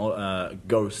to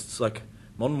Ghosts, like,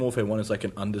 Modern Warfare 1 is like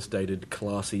an understated,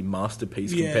 classy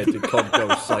masterpiece compared to COD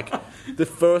Ghosts. Like, the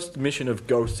first mission of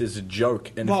Ghosts is a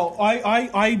joke. And Well,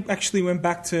 I actually went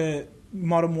back to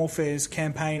Modern Warfare's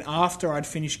campaign after I'd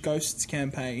finished Ghost's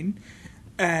campaign,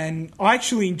 and I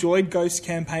actually enjoyed Ghost's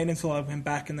campaign until I went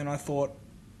back, and then I thought,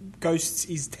 Ghosts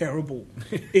is terrible.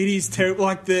 It is terrible.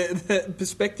 Like, the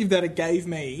perspective that it gave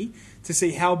me to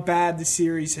see how bad the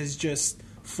series has just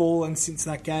fallen since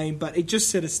that game, but it just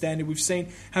set a standard. We've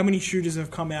seen how many shooters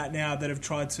have come out now that have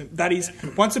tried to... That is,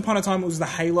 once upon a time it was the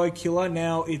Halo killer,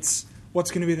 now it's what's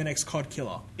going to be the next COD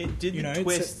killer. It did the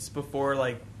twists before,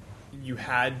 like, you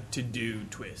had to do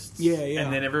twists. Yeah.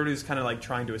 And then everybody was kind of, like,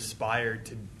 trying to aspire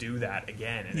to do that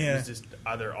again. And it was just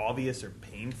either obvious or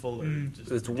painful or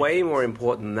just... It's way more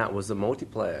important than that was the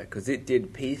multiplayer, because it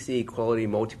did PC quality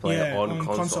multiplayer on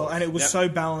console. And it was so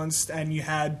balanced, and you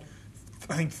had...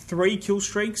 I think 3 kill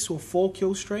streaks or 4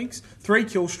 kill streaks. 3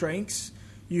 kill streaks.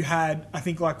 You had, I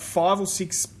think, like 5 or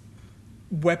 6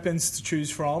 weapons to choose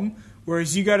from.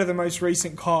 Whereas you go to the most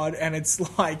recent COD and it's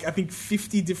like, I think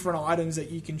 50 different items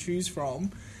that you can choose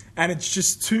from. And it's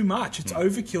just too much. It's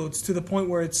overkill. It's to the point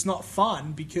where it's not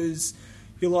fun because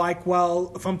you're like,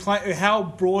 well, if I'm playing, how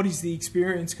broad is the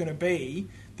experience going to be?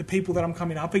 The people that I'm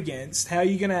coming up against, how are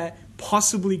you going to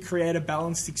possibly create a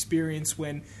balanced experience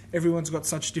when everyone's got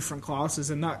such different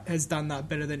classes, and that has done that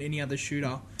better than any other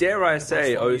shooter. Dare I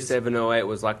say, 5 years. 07, 08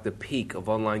 was like the peak of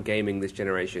online gaming this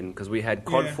generation, because we had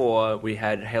COD 4, we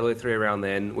had Halo 3 around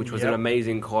then, which was an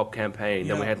amazing co-op campaign.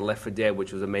 Then we had Left 4 Dead,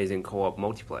 which was amazing co-op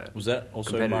multiplayer. Was that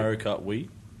also Mario Kart Wii?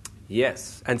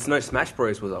 Yes, and no, Smash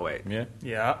Bros was 08. Yeah.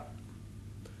 Yeah.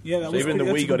 Yeah, that So was even the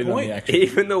that's a Wii got good in on point. the action.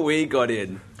 Even the Wii got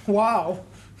in. Wow.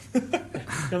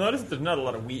 You'll notice there's not a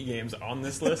lot of Wii games on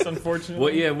this list, unfortunately.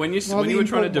 Well, yeah, when you Well, when the you were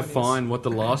trying to important one is- define what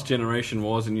the last generation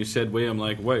was, and you said Wii, I'm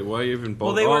like, wait, why are you even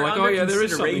bothered? Well, they were like, under oh yeah, there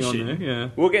is something on there. consideration. Yeah.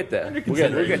 We'll get there. We'll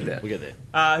get there. We'll get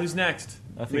there. Who's next?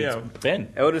 I think Leo. it's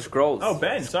Ben. Elder Scrolls. Oh,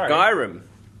 Ben, sorry. Skyrim.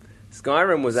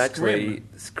 Skyrim was actually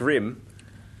Scrim.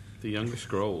 The Younger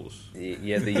Scrolls.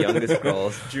 Yeah, the Younger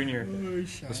Scrolls. Junior.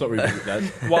 Let's not repeat that.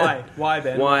 Why? Why,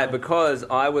 Ben? Why? Because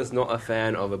I was not a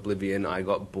fan of Oblivion. I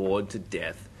got bored to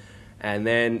death. And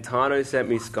then Tano sent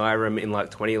me Skyrim in like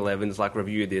 2011. It's like,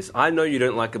 review this. I know you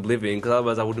don't like Oblivion, because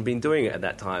otherwise I wouldn't have been doing it at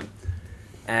that time.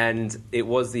 And it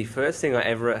was the first thing I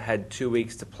ever had 2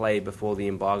 weeks to play before the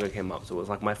embargo came up. So it was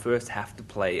like my first have to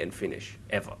play and finish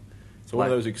ever. It's one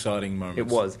of those exciting moments. It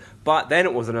was. But then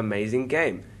it was an amazing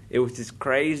game. It was this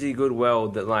crazy good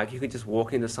world that like you could just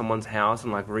walk into someone's house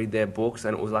and like read their books,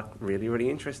 and it was like really, really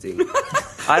interesting.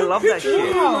 I love that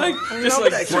shit. Just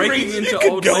like breaking into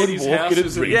old ladies'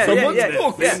 houses and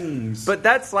Yeah. But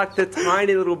that's like the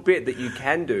tiny little bit that you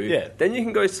can do. Yeah. Then you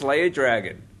can go slay a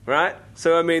dragon, right?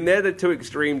 So I mean, they're the two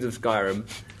extremes of Skyrim.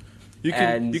 You can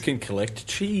And- you can collect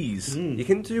cheese. You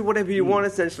can do whatever you want,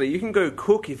 essentially. You can go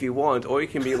cook if you want, or you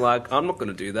can be like, I'm not going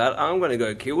to do that. I'm going to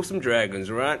go kill some dragons,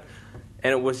 right?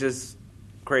 And it was just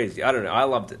crazy. I don't know. I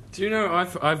loved it. Do you know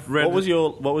I've read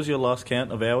What was your last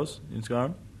count of hours in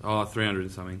Skyrim? 300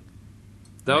 and something.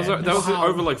 That was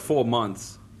over like 4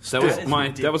 months. That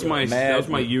was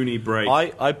my uni break.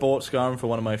 I bought Skyrim for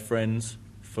one of my friends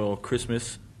for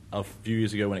Christmas a few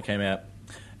years ago when it came out,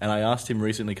 and I asked him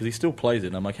recently because he still plays it.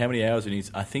 And I'm like, how many hours?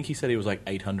 And I think he said he was like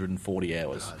 840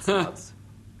 hours.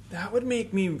 That would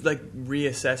make me like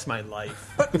reassess my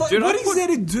life. But like, Dude, what I is there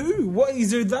to do? What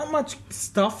is there that much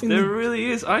stuff in There the... really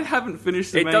is. I haven't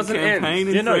finished the It main doesn't campaign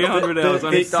end. in 300 hours.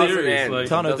 I'm it doesn't serious. end. Like,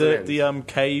 Ton- Tano, doesn't end. the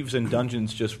caves and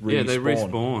dungeons just respawn. yeah, they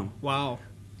respawn. Wow.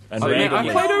 And Oh, yeah, randomly.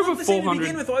 I played over How long was it to 400.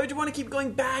 begin with? Why would you want to keep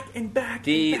going back and back?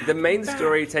 The and back main and back?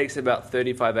 story takes about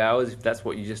 35 hours if that's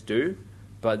what you just do,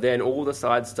 but then all the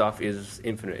side stuff is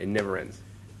infinite. It never ends.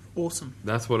 Awesome.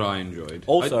 That's what I enjoyed.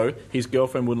 Also, his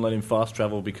girlfriend wouldn't let him fast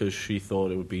travel because she thought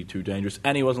it would be too dangerous,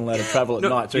 and he wasn't allowed to travel at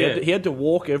night. So he had to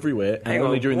walk everywhere, and Hang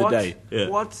only on, during what? the day. Yeah.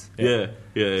 What?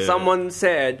 Yeah. Someone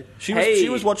said, She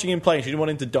was watching him play. She didn't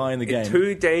want him to die in the game. it's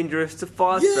too dangerous to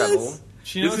fast travel.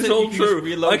 She knows This is that all you can true. just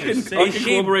reload I your can- save. I Is can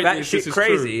she corroborate this. batshit This is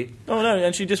crazy? Oh no!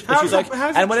 And she just How's she's that- like,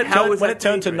 how's and when that- it how turned, is when that it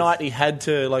turned to dangerous? night, he had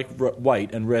to like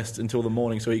wait and rest until the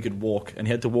morning so he could walk, and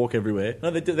he had to walk everywhere.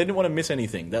 No, they didn't want to miss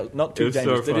anything. That was not It too was so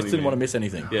dangerous. They funny, just didn't man. want to miss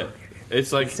anything. Yeah.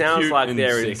 It's like It sounds cute like and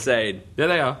they're sick. insane. Yeah,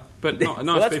 they are. But nice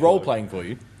Well, that's people. role playing for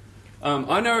you.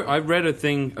 I know. I read a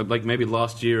thing like maybe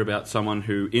last year about someone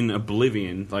who in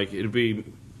Oblivion, like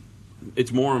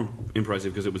it's more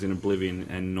impressive because it was in Oblivion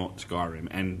and not Skyrim,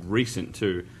 and recent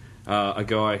too. A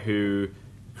guy who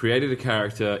created a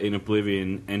character in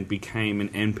Oblivion and became an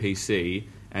NPC,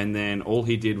 and then all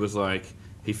he did was like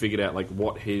he figured out like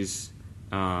what his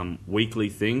weekly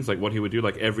things, like what he would do,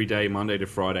 like every day, Monday to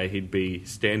Friday, he'd be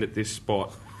stand at this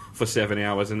spot for 7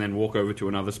 hours and then walk over to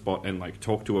another spot and like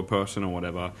talk to a person or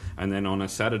whatever, and then on a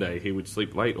Saturday he would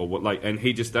sleep late or what, like, and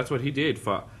that's what he did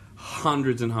for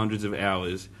hundreds and hundreds of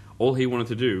hours. All he wanted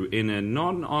to do in a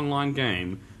non-online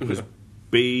game was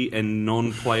be a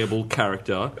non-playable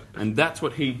character, and that's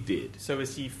what he did. So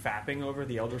is he fapping over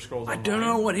the Elder Scrolls I Online? don't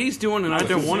know what he's doing, and I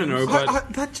don't want to know,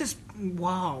 but That just...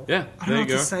 Wow. yeah, I don't there know you what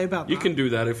go. to say about You that. can do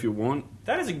that if you want.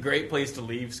 That is a great place to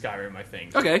leave Skyrim, I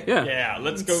think. Okay, yeah. Yeah,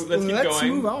 let's go. Let's keep Let's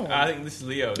going. move on. I think this is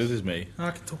Leo's. This is me. I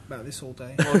can talk about this all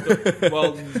day.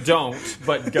 Well, don't,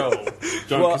 but go. Don't,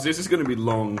 because this is going to be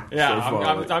long. Yeah, so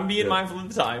far. I'm being mindful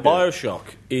of the time. BioShock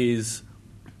is,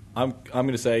 I'm going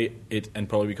to say it, and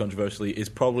probably be controversially, is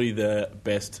probably the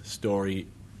best story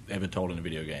ever told in a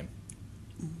video game.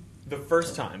 The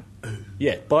first time,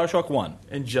 Yeah, BioShock 1.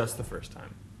 and just the first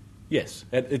time. Yes,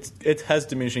 it has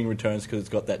diminishing returns because it's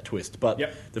got that twist. But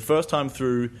Yep. the first time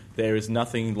through, there is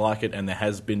nothing like it, and there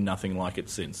has been nothing like it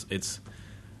since. It's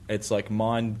it's like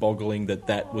mind-boggling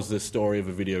that was the story of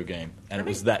a video game, and it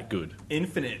was that good.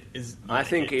 Infinite is. I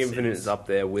think Infinite is up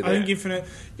there with I it. think Infinite.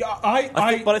 Yeah,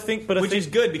 I think, which is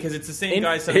good because it's the same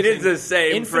guy. It is the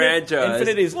same franchise.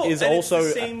 Infinite is and also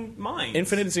it's the same mind.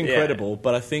 Infinite is incredible,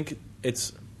 but I think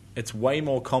it's way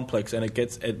more complex, and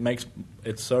it makes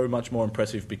it so much more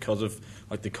impressive because of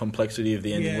like the complexity of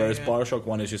the ending. Yeah, whereas yeah. Bioshock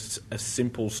 1 is just a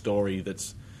simple story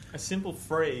that's. a simple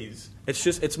phrase.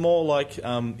 It's more like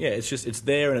it's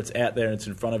there and it's out there and it's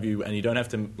in front of you, and you don't have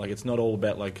to like. It's not all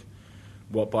about like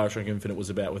what Bioshock Infinite was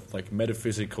about with like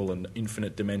metaphysical and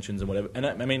infinite dimensions and whatever. And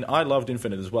I mean, I loved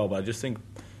Infinite as well, but I just think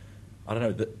I don't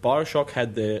know that Bioshock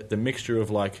had the mixture of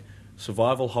like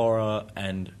survival horror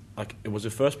and like it was a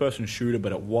first person shooter,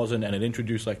 but it wasn't, and it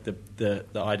introduced like the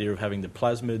idea of having the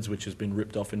plasmids, which has been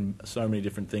ripped off in so many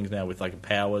different things now with like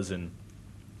powers and.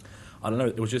 I don't know.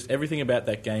 It was just everything about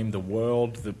that game, the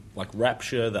world, the like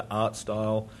rapture, the art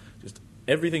style, just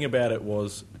everything about it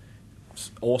was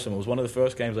awesome. It was one of the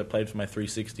first games I played for my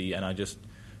 360, and I just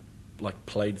like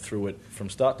played through it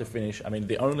from start to finish. I mean,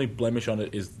 the only blemish on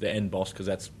it is the end boss because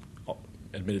that's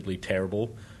admittedly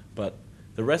terrible, but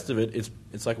the rest of it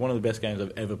it's like one of the best games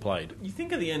I've ever played. You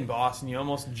think of the end boss, and you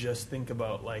almost just think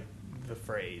about like the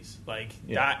phrase, like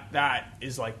that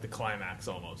is like the climax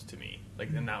almost to me. Like,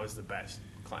 and that was the best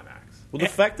climax. Well, the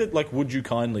fact that like "Would You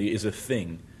Kindly" is a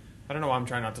thing I don't know why I'm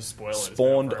trying not to spoil it.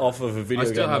 spawned off of a video I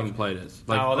still game. haven't played it.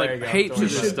 Like, Oh, there you go. heaps We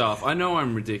of this should- stuff. I know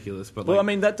I'm ridiculous, but Well, like, I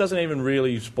mean, that doesn't even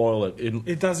really spoil it.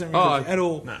 It doesn't really at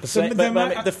all. No. The, same, But but, then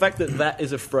I mean, the fact that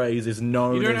is a phrase is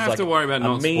known. you don't as have like to worry about a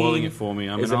not meme, spoiling it for me.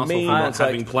 I'm an is a asshole meme, for not it's like-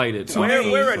 having played it. So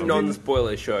We're a so-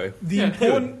 non-spoiler show. The Yeah,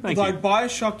 important, good. Thank like you.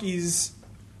 Bioshock is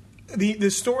the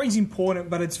story's important,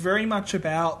 but it's very much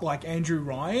about like Andrew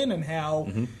Ryan and how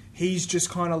he's just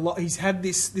kind of he's had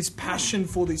this passion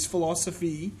for this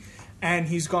philosophy, and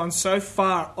he's gone so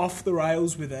far off the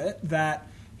rails with it that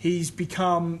he's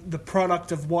become the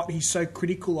product of what he's so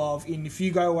critical of. In if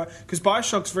you go, because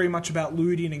Bioshock's very much about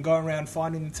looting and going around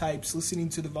finding the tapes, listening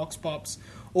to the vox pops,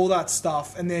 all that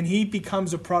stuff, and then he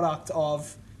becomes a product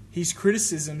of his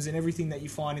criticisms and everything that you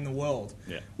find in the world,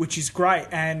 which is great.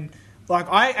 And like,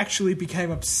 I actually became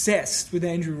obsessed with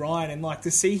Andrew Ryan, and like to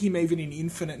see him even in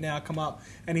Infinite now come up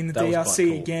and in the That was quite DLC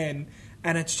cool. again,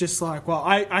 and it's just like, well,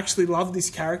 I actually love this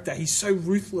character. He's so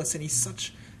ruthless and he's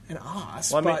such an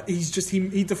ass, Well, I mean- but he's just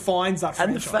he defines that And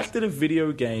franchise. the fact that a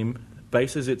video game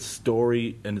bases its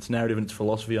story and its narrative and its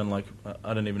philosophy on like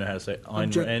I don't even know how to say it, Ayn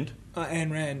Obje- Rand.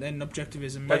 Ayn Rand and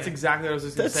objectivism. That's yeah. exactly what I was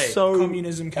just going to That's say. so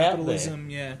Communism, out there. capitalism,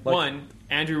 yeah. Like- One,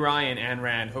 Andrew Ryan, Ayn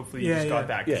Rand. Hopefully you Yeah, just yeah. got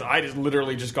that because Yeah. I just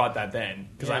literally just got that then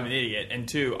because Yeah. I'm an idiot. And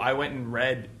two, I went and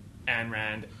read Ayn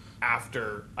Rand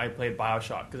after I played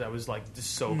Bioshock because I was like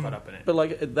just so caught up in it. But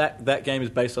like that game is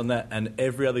based on that, and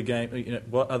every other game, you know,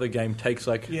 what other game takes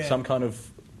like Yeah. some kind of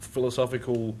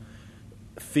philosophical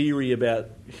theory about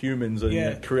humans and Yeah.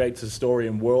 you know, creates a story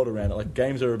and world around it. Like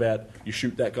games are about you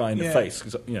shoot that guy in the Yeah. face,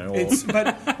 'cause, you know. Or, It's,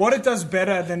 but what it does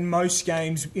better than most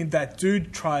games in that do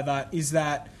try that is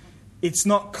that it's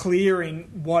not clear in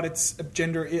what its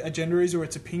agenda is or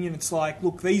its opinion. It's like,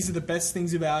 look, these are the best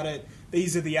things about it.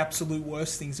 These are the absolute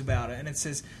worst things about it. And it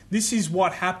says, this is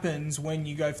what happens when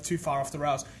you go too far off the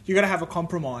rails. You've got to have a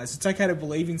compromise. It's okay to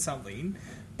believe in something,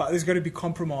 but there's got to be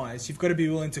compromise. You've got to be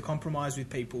willing to compromise with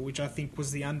people, which I think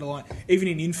was the underlying... Even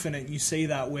in Infinite, you see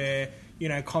that where, you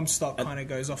know, Comstock kind of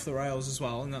goes off the rails as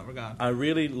well in that regard. I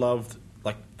really loved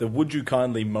like the "Would you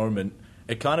kindly" moment.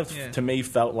 It kind of Yeah. to me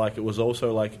felt like it was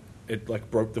also like it like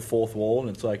broke the fourth wall, and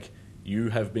it's like you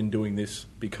have been doing this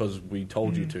because we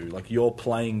told you to. Like you're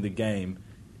playing the game,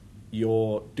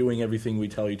 you're doing everything we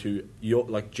tell you to. You're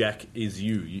like Jack is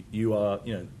you. You are,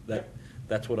 you know, that.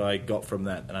 That's what I got from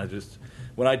that, and I just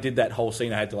when I did that whole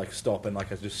scene, I had to like stop and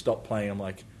like I just stopped playing. I'm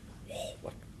like, whoa,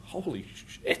 like holy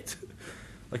shit!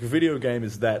 Like a video game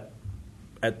is that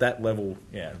at that level,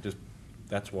 yeah. Just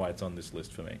that's why it's on this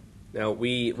list for me. Now,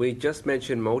 we just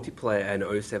mentioned multiplayer and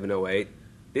 0708.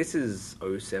 This is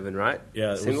 07, right?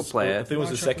 Yeah, Single player. I think it was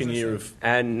the second year of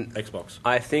And Xbox.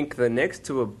 I think the next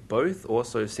two are both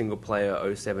also single player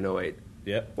 0708.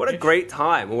 Yeah. What a great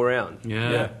time all around.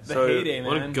 yeah. The So, heyday, man.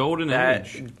 What a golden That,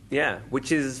 age. yeah,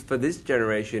 which is for this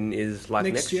generation is like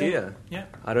Next next year. year. Yeah,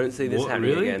 I don't see this What,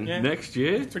 happening really? again. Yeah. Next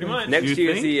year? pretty much. Next You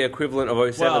year is think? the equivalent of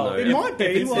 07 Well, though. It if- might be.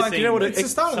 if it's the Like, same you know what, it's the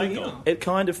start of the cycle. year. It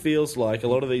kind of feels like a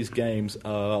lot of these games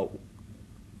are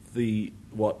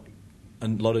a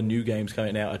lot of new games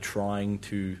coming out are trying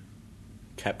to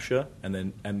capture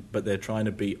but they're trying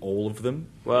to beat all of them.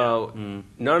 Well,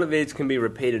 none of these can be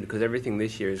repeated because everything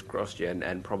this year is cross-gen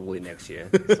and probably next year.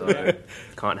 So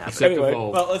can't happen. Except Anyway,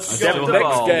 Evolve. Well, let's I go still to next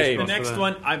have game. The cross next for that.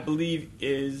 one, I believe,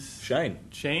 is Shane.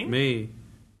 Shane. Me.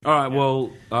 All right,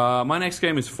 well, my next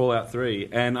game is Fallout 3,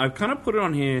 and I've kind of put it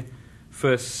on here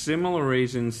for similar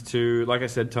reasons to, like I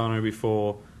said, Tano,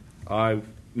 before,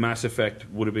 Mass Effect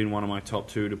would have been one of my top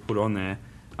 2 to put on there.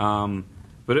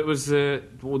 But it was,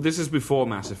 this is before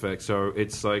Mass Effect, so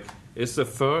it's the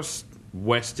first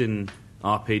Western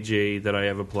RPG that I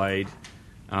ever played,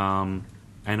 and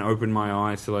opened my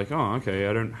eyes to oh, okay,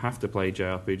 I don't have to play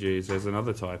JRPGs. There's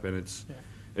another type, and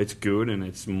it's good and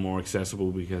it's more accessible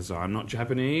because I'm not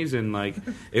Japanese, and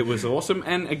it was awesome.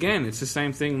 And again, it's the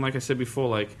same thing. Like I said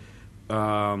before, you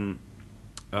and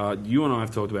I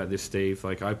have talked about this, Steve.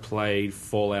 I played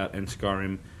Fallout and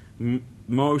Skyrim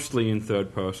mostly in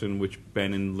third person, which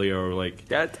Ben and Leo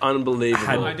that's unbelievable.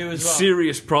 had I do as well.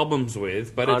 serious problems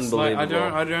with. But it's I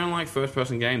Unbelievable. don't like first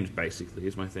person games. Basically,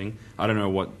 is my thing. I don't know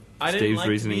what I didn't Steve's like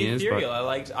reasoning to be is, ethereal.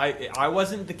 but I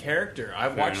wasn't the character. I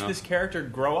watched enough. this character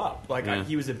grow up. Yeah.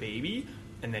 He was a baby,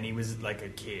 and then he was a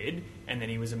kid, and then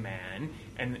he was a man,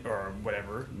 or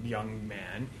whatever, young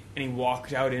man, and he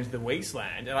walked out into the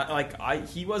wasteland. And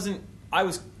he wasn't. I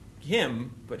was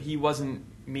him, but he wasn't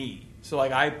me. So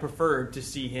I preferred to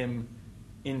see him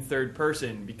in third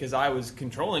person because I was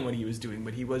controlling what he was doing,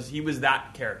 but he was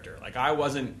that character. I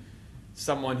wasn't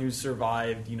someone who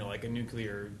survived, a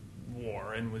nuclear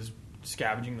war and was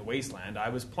scavenging the wasteland. I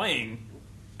was playing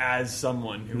as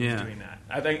someone who was doing that.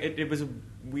 I think it was a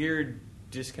weird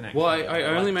disconnect. Well, I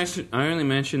only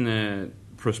mentioned the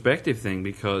perspective thing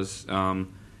because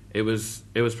it was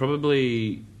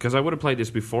probably because I would have played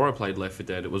this before I played Left 4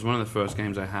 Dead. It was one of the first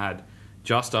games I had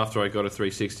just after I got a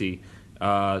 360.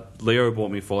 Leo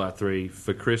bought me Fallout 3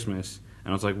 for Christmas,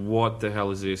 and I was like, "What the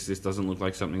hell is this? This doesn't look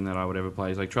like something that I would ever play."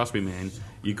 He's like, "Trust me, man,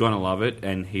 you're gonna love it,"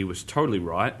 and he was totally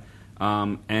right.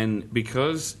 And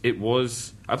because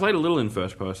I played a little in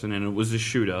first person, and it was a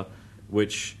shooter,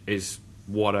 which is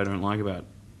what I don't like about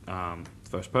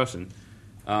first person.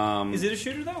 Is it a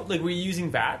shooter though? Were you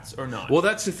using VATS or not? Well,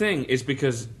 that's the thing, is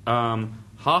because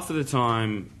half of the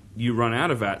time you run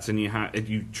out of VATS and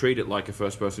you treat it like a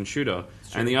first person shooter,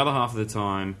 and the other half of the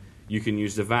time you can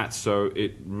use the VATS. So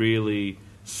it really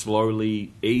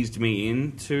slowly eased me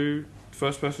into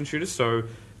first person shooters. So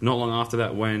not long after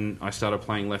that, when I started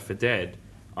playing Left 4 Dead,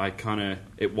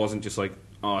 it wasn't just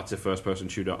oh, it's a first person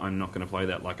shooter, I'm not going to play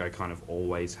that, like I kind of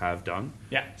always have done.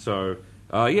 Yeah. So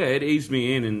it eased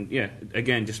me in, and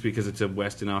again, just because it's a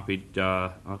Western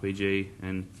RPG,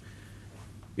 and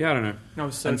I don't know. No,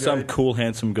 so And good. some cool,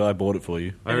 handsome guy bought it for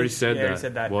you. I already Yeah, said I that, already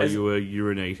said that. while As- you were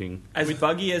urinating. As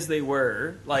buggy as they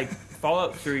were,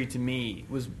 Fallout 3 to me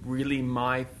was really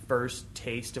my first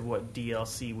taste of what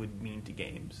DLC would mean to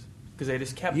games. Because they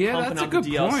just kept Yeah, pumping that's a out the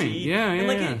good DLC. point. Yeah,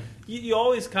 And yeah. you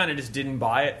always kind of just didn't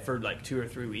buy it for 2 or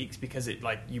 3 weeks because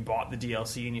you bought the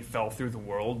DLC and you fell through the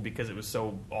world because it was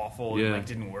so awful Yeah. and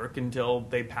didn't work until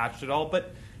they patched it all.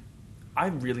 But I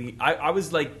was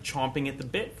chomping at the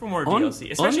bit for more On- DLC. on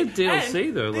the Especially, DLC,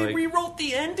 and though, they rewrote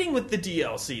the ending with the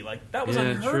DLC. That was Yeah,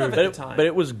 unheard true. of at the time. But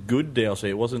it was good DLC.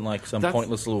 It wasn't some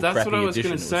pointless little That's crappy what I was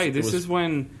addition. going to say. It This was- is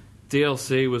when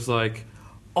DLC was like,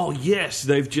 oh yes,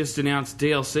 they've just announced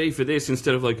DLC for this,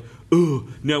 instead of oh,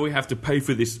 now we have to pay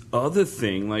for this other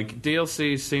thing.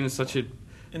 DLC is seen as such a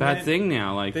And bad then thing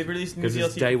now, they've released new because DLC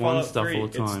it's day for one Fallout stuff 3. all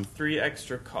the time. It's 3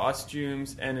 extra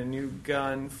costumes and a new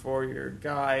gun for your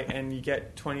guy, and you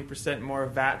get 20% more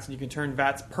VATS, and you can turn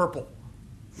VATS purple.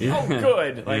 Yeah. Oh,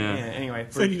 good. Yeah. Anyway,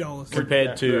 $30.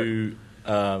 compared to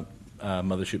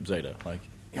Mothership Zeta.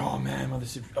 Oh man,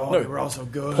 Mothership. Oh, No. they were all so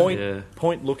good.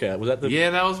 Point Lookout. Was that the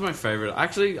Yeah, that was my favorite.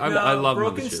 Actually, I love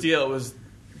Broken Mothership. Steel was.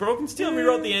 Broken Steel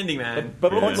rewrote the ending, man. But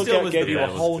Broken Point Steel Lookout was gave the you a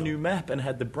best. whole new map and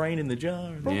had the brain in the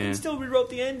jar. Broken Yeah. Steel rewrote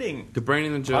the ending. The brain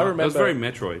in the jar. I That was remember-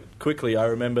 very Metroid. Quickly, I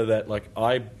remember that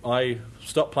I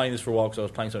stopped playing this for a while because I was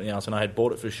playing something else, and I had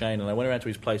bought it for Shane, and I went around to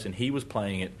his place, and he was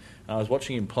playing it, and I was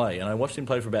watching him play, and I watched him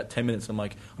play for about 10 minutes, and I'm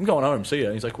like, I'm going home, see ya.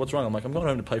 And he's like, what's wrong? I'm like, I'm going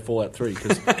home to play Fallout 3,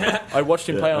 because I watched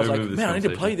him play, and I was I like, remember this man, I need to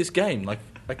conversation. play this game.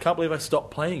 I can't believe I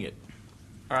stopped playing it.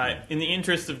 All right. In the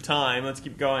interest of time, let's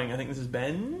keep going. I think this is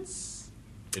Ben's.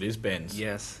 It is Ben's.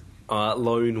 Yes.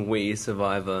 Lone Wii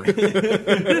Survivor.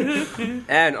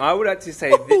 And I would actually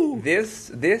say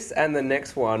this and the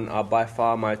next one are by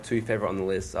far my 2 favorite on the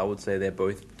list. I would say they're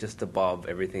both just above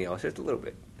everything else, just a little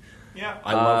bit. Yeah.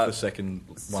 I love the second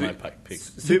one I picked.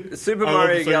 Super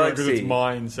Mario Galaxy. It's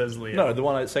mine, says Leo. No,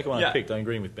 the second one Yeah. I picked, I'm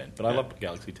agreeing with Ben. But I love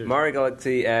Galaxy too. Mario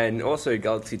Galaxy and also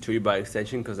Galaxy 2 by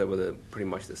extension, because they were pretty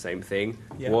much the same thing,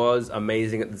 Yeah. was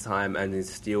amazing at the time and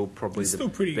is still probably It's the still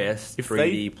pretty good. best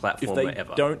 3D platformer if they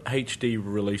ever. don't HD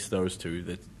release those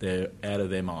two, they're out of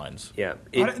their minds. Yeah,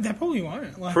 They probably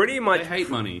won't. pretty They much. hate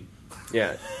money.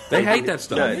 Yeah, They hate that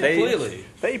stuff. No, Yeah, clearly.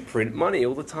 they print money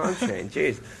all the time, Shane.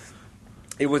 Jeez.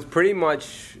 It was pretty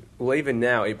much, well, even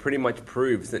now, it pretty much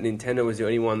proves that Nintendo was the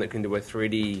only one that can do a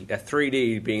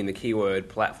 3D being the keyword,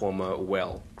 platformer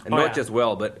well. And Oh, not yeah. just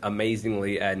well, but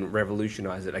amazingly, and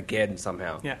revolutionize it again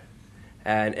somehow. Yeah.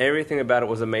 And everything about it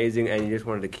was amazing, and you just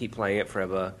wanted to keep playing it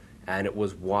forever, and it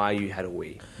was why you had a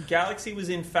Wii. Galaxy was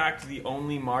in fact the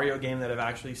only Mario game that I've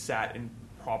actually sat and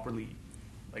properly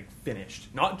finished.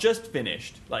 Not just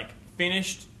finished,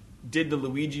 finished, did the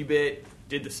Luigi bit,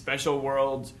 did the special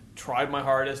worlds, tried my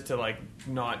hardest to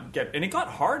not get, and it got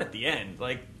hard at the end.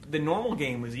 The normal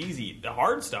game was easy, the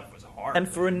hard stuff was hard. And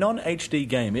for a non-HD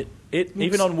game, it Looks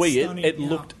even on Wii, stunning, it yeah.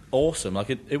 looked awesome.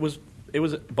 It was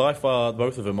by far,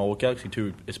 both of them, or Galaxy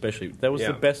 2 especially, that was Yeah.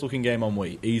 the best looking game on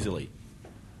Wii, easily.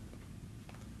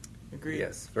 Agreed.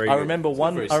 Yes, very I good. remember a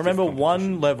very stiff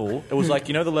one level. It was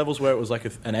the levels where it was like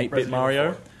an 8-bit Resident Mario,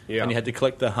 Evil 4. Yeah. and you had to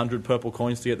collect the 100 purple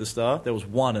coins to get the star. There was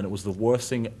one, and it was the worst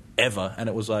thing ever. And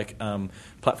it was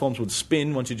platforms would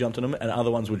spin once you jumped on them, and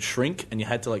other ones would shrink, and you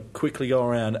had to quickly go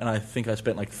around. And I think I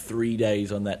spent 3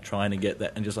 days on that trying to get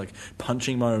that, and just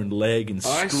punching my own leg and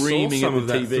I screaming saw some at of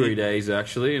the that TV. 3 days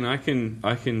actually, and I can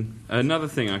another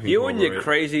thing I can. You and your corroborate.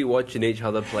 crazy watching each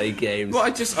other play games. Well,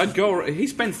 I'd go. He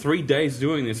spent 3 days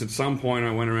doing this. At some point,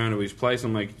 I went around to his place.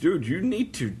 I'm like, dude, you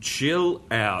need to chill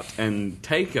out and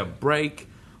take a break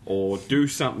or do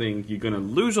something. You're going to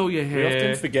lose all your We hair.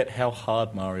 often forget how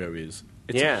hard Mario is.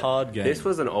 It's yeah, a hard game. This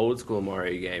was an old school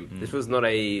Mario game. This was not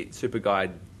a Super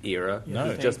Guide era. No.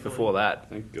 This was just Thankfully. before that.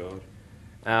 Thank God.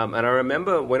 And I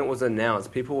remember when it was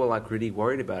announced, people were really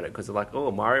worried about it because they're like, "Oh,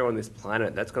 Mario on this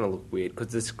planet, that's going to look weird."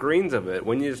 Because the screens of it,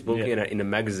 when you're just looking Yeah. at it in a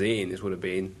magazine, this would have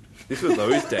been. This was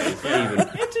those days. Even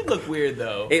It did look weird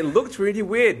though. it looked really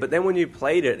weird, but then when you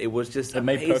played it, it was just It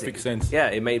made amazing. perfect sense. Yeah,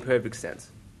 it made perfect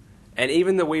sense. And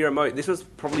even the Wii Remote, this was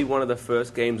probably one of the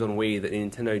first games on Wii that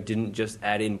Nintendo didn't just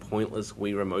add in pointless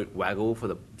Wii Remote waggle for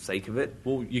the sake of it.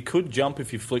 Well, you could jump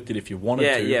if you flicked it if you wanted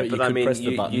Yeah, to, yeah, but you but could I mean, press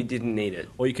the button. you didn't need it.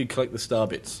 Or you could collect the star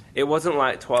bits. It wasn't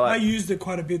like I Twilight. used it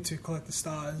quite a bit to collect the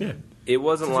stars. Yeah. It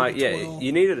wasn't To do like, the yeah, twirl.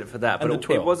 you needed it for that, And but the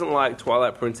twirl. it wasn't like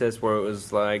Twilight Princess where it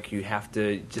was like you have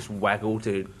to just waggle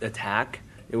to attack.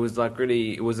 It was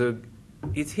really,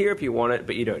 it's here if you want it,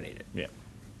 but you don't need it. Yeah.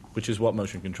 Which is what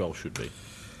motion control should be.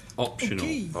 Optional.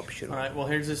 Okay. Optional. All right, well,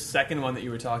 here's the second one that you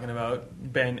were talking about,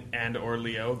 Ben and or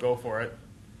Leo. Go for it.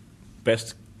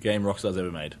 Best game Rockstar's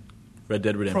ever made. Red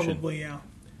Dead Redemption. Probably, yeah.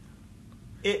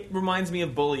 It reminds me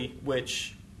of Bully,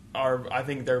 which I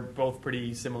think they're both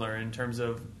pretty similar in terms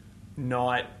of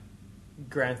not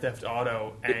Grand Theft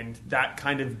Auto and that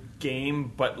kind of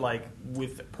game, but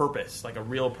with purpose, a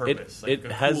real purpose, it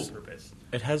a has- cool purpose.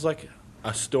 It has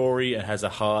a story, it has a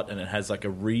heart, and it has a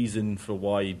reason for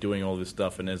why you're doing all this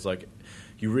stuff. And there's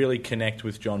you really connect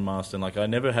with John Marston. I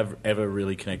never have ever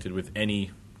really connected with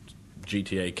any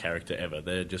GTA character ever.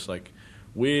 They're just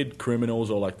weird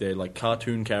criminals, or they're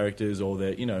cartoon characters, or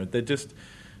they're just.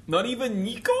 Not even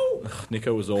Nico.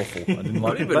 Nico was awful. I didn't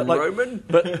like Not it. even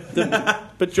But, Roman?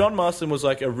 but John Marston was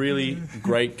a really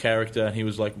great character, and he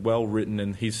was well written,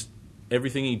 and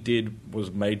everything he did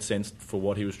was made sense for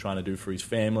what he was trying to do for his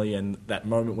family. And that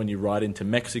moment when you ride into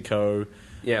Mexico,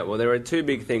 Yeah, well, there are two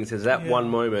big things. There's that Yeah. one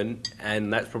moment,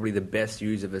 and that's probably the best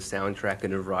use of a soundtrack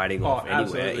and of riding off anywhere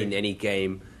absolutely. in any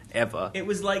game ever. It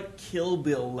was like Kill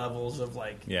Bill levels of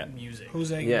Yeah. music.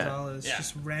 Jose Yeah. Gonzalez Yeah.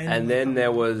 just randomly. And then coming there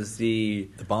up. was the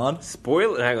the barn.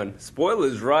 hang on,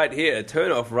 spoilers right here.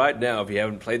 Turn off right now if you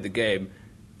haven't played the game.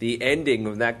 The ending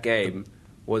of that game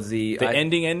was The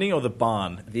ending or the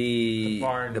barn? The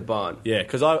barn. The barn. Yeah,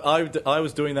 because I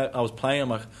was doing that. I was playing. I'm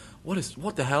like,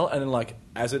 what the hell? And then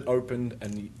as it opened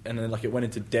and then it went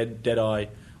into dead eye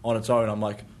on its own. I'm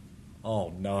like,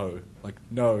 oh no,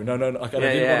 no. I didn't want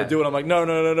to do it. I'm like, no.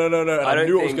 And I don't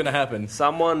knew it was think going to happen.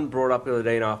 Someone brought up the other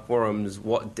day in our forums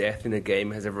what death in a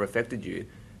game has ever affected you.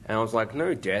 And I was like,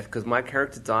 no death, because my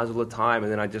character dies all the time,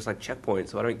 and then I just checkpoint,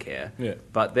 so I don't care. Yeah.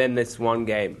 But then this one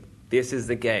game, this is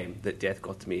the game that death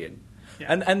got to me in.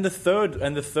 Yeah. And the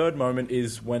third moment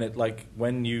is when it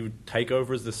when you take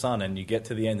over as the son and you get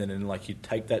to the end and then you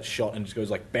take that shot and it just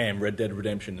goes bam, Red Dead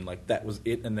Redemption, and that was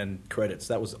it, and then credits.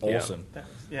 That was awesome.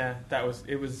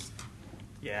 It was,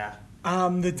 yeah.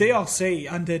 The DLC,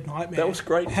 Undead Nightmare. That was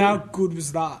great, How too. good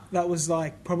was that? That was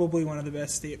probably one of the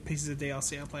best pieces of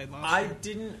DLC I played last I year.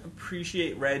 didn't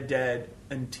appreciate Red Dead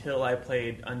until I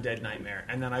played Undead Nightmare,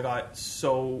 and then I got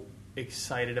so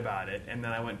excited about it, and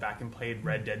then I went back and played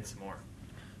Red Dead some more.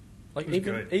 It was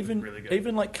good. It was really good.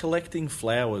 Even collecting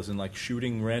flowers and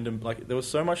shooting random there was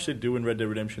so much to do in Red Dead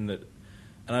Redemption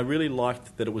and I really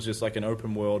liked that it was just an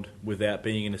open world without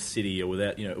being in a city or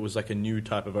without it was a new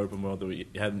type of open world that we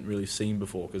hadn't really seen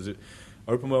before, because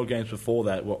open world games before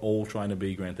that were all trying to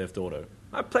be Grand Theft Auto.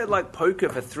 I played like poker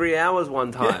for 3 hours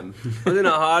one time. I was in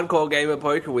a hardcore game of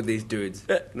poker with these dudes.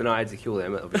 And then I had to kill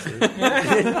them, obviously.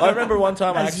 I remember one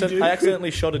time I As you do.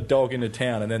 accidentally shot a dog into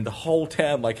town, and then the whole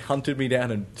town like hunted me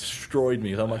down and destroyed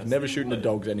me. So I'm like, never shooting at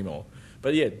dogs anymore.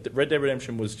 But yeah, Red Dead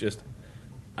Redemption was just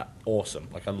awesome.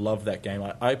 Like, I love that game.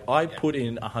 I put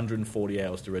in 140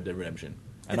 hours to Red Dead Redemption.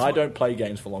 And It's I one- don't play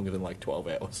games for longer than like 12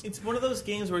 hours. It's one of those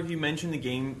games where if you mention the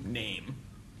game name,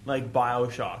 like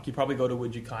BioShock, you probably go to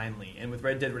Would You Kindly. And with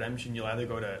Red Dead Redemption, you'll either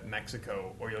go to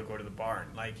Mexico or you'll go to the barn.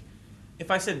 Like,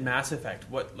 if I said Mass Effect,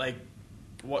 what?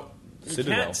 You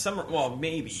Citadel. can't well,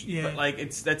 maybe. Yeah. But, like,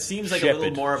 that seems like a little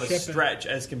Shepherd. more of a Shepherd. stretch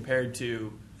as compared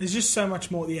to... There's just so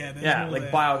much more. Yeah, there's Yeah, more like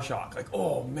there. BioShock. Like,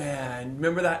 oh man,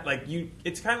 remember that? Like,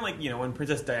 it's kind of like, when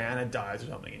Princess Diana dies or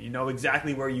something, and you know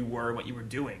exactly where you were and what you were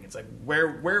doing. It's like, where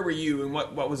were you and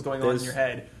what was going on in There's- your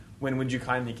head when Would You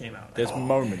Kindly came out? There's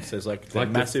moments. There's like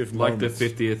massive like the moments.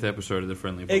 50th episode of the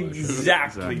Friendly Fellowship.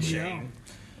 Exactly, Shane.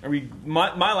 Are we?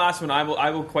 My last one,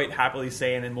 I will quite happily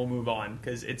say, and then we'll move on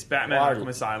because it's Batman: Well, Arkham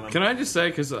Asylum. Can I just say,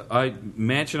 because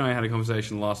Manch and I had a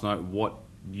conversation last night, what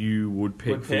you would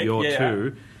pick Would for pick? your Yeah.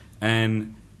 two,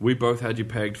 and we both had you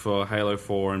pegged for Halo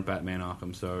 4 and Batman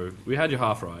Arkham, so we had you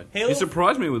half right. Halo- You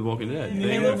surprised me with Walking Dead.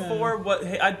 Halo Yeah. 4. What?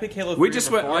 I'd pick Halo 3. We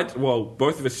just over went. 4.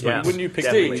 Both of us. Yeah. went- Wouldn't you pick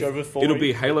Definitely. Reach over 4? It'll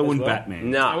be Halo as and well? Batman.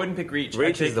 No. I wouldn't pick Reach.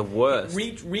 Reach I'd is pick- the worst.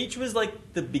 Reach was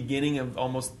like the beginning of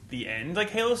almost the end.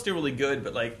 Like, Halo's still really good,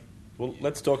 but like Well,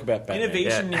 let's talk about Batman.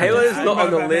 innovation. Yeah. Halo's and- not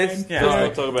on the Batman. list. Yeah.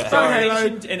 Let's not talk about Sorry,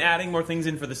 innovation and adding more things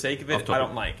in for the sake of Off it, topic. I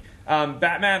don't like.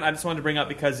 Batman, I just wanted to bring up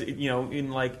because in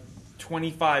like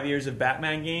 25 years of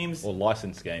Batman games, Or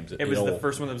licensed games. it was the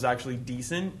first one that was actually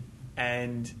decent,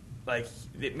 and like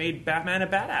it made Batman a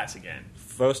badass again.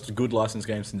 First good licensed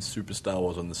game since Super Star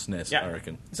Wars on the SNES, Yeah, I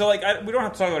reckon. So like we don't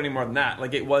have to talk about it any more than that.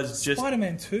 Like it was just,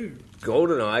 Spider-Man 2.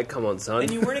 GoldenEye, come on, son.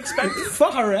 and you weren't expecting.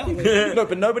 Far out. No,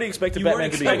 but nobody expected You Batman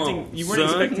weren't to be... expecting. You weren't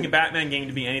son. expecting a Batman game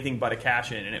to be anything but a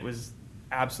cash in, and it was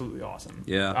absolutely awesome.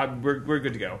 Yeah. We're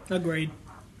good to go. Agreed.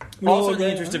 Also, in the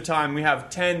interest of time, we have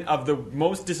 10 of the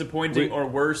most disappointing or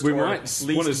worst We or might least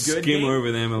want to good skim games.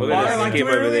 over them a We're little. gonna Why- skip do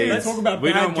we over really these. talk about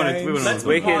We bad don't wanna- we games? don't Let's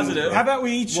We be can- positive. How about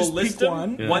we each We'll just list pick them. one?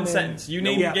 One and then- sentence. You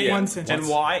name Yeah, the game one sentence. and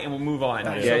why, and we'll move on.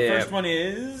 Yeah, So yeah. first one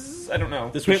is I don't know.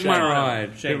 This was Hit my Shane.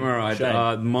 ride. Shane. Hit my ride.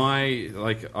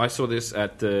 Shane. I saw this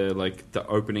at the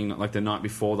opening, like the night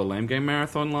before the Lamb Game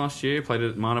Marathon last year. Played it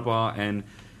at Mana Bar, and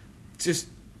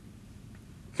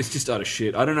it's just utter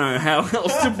shit. I don't know how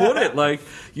else to put it. Like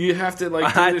you have to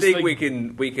like. Do I this, think like,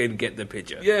 we can get the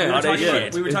picture. Yeah, We were Utter talking, yeah.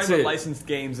 about, we were It's talking about it. licensed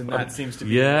games, and that seems to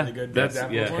be a Yeah, really good that's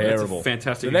example. yeah, of one. that's Terrible. a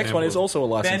fantastic. The next one example. is also a Ben,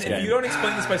 licensed if game. you don't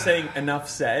explain this by saying enough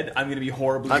said, I'm going to be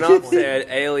horribly Enough disappointed. said,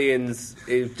 Aliens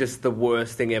is just the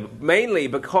worst thing ever. Mainly You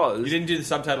because didn't do the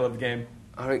subtitle of the game.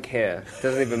 I don't care.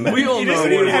 Doesn't even matter. We all He know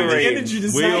doesn't what even it have the is. energy to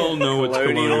We say all it. know it's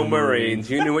Colonial Marines.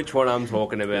 You knew which one I'm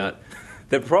talking about.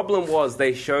 The problem was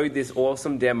they showed this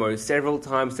awesome demo several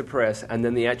times to press, and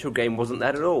then the actual game wasn't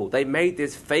that at all. They made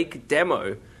this fake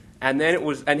demo, and then it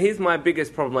was. And here's my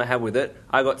biggest problem I have with it: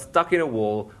 I got stuck in a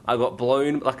wall. I got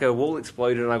blown, like a wall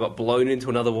exploded, and I got blown into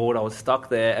another wall. And I was stuck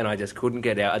there, and I just couldn't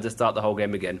get out. I had to start the whole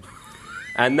game again.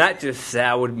 And that just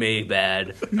soured me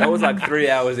bad. That was like 3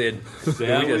 hours in.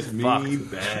 That We was just me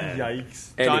fucked. bad. Yikes.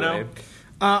 Anyway. Jono?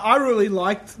 I really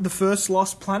liked the first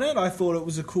Lost Planet. I thought it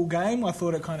was a cool game. I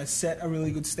thought it kind of set a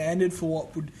really good standard for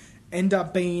what would end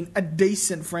up being a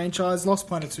decent franchise. Lost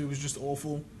Planet 2 was just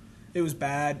awful. It was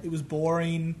bad. It was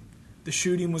boring. The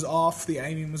shooting was off. The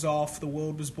aiming was off. The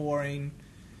world was boring.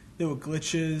 There were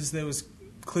glitches. There was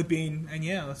clipping. And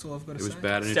yeah, that's all I've got to It say. was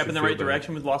bad. And Step it in the should right feel bad.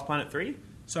 direction with Lost Planet 3?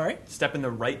 Sorry? Step in the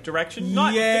right direction?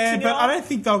 Not Yeah, fixing it but I all? don't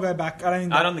think they'll go back. I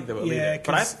don't think they will yeah, either.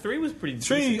 But 'cause 3 was pretty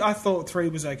three, decent. I thought 3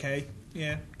 was okay.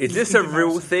 Yeah. Is In this a real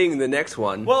comparison. thing, the next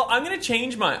one? Well, I'm going to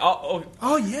change mine. Oh,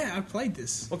 yeah, I played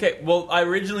this. Okay, well, I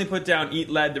originally put down Eat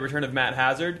Lead, The Return of Matt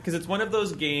Hazard, because it's one of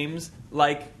those games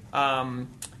like,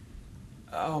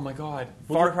 oh my god,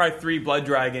 Far Cry 3 Blood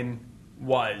Dragon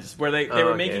was, where they were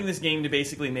okay. making this game to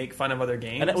basically make fun of other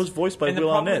games. And it was voiced by And the Will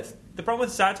problem Arnett. The problem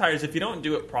with satire is if you don't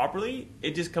do it properly,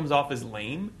 it just comes off as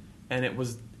lame, and it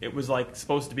was like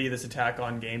supposed to be this attack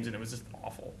on games, and it was just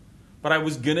awful. But I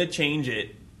was gonna change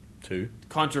it 2.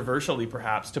 controversially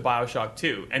perhaps to BioShock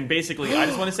 2. And basically, I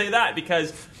just want to say that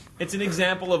because it's an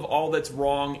example of all that's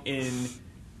wrong in...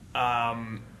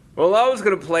 Well, I was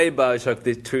going to play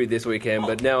BioShock 2 this weekend,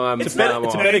 but now I'm It's now not- I'm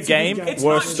It's a off. better It's a good game, game. it's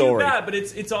worse not story. too bad, but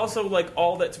it's also like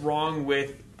all that's wrong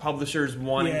with publishers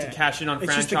wanting Yeah. to cash in on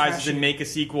It's just a franchises cash and in. make a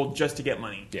sequel just to get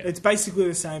money. Yeah. It's basically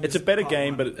the same. It's as a better part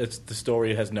game, one. but the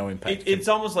story has no impact. It's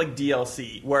almost like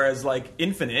DLC, whereas like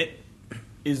Infinite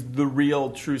is the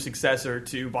real true successor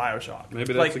to BioShock.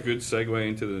 Maybe that's a good segue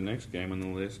into the next game on the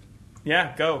list.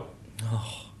 Yeah, go.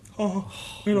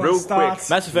 Real start. quick.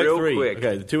 Mass Effect Real 3. quick.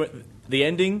 Okay, the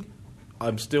ending,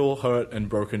 I'm still hurt and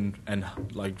broken and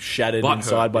like shattered Butthurt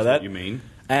inside by is that. what you mean?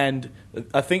 And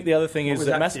I think the other thing is was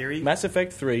that that theory? Mass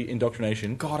Effect 3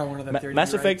 Indoctrination. God, I wanted that theory to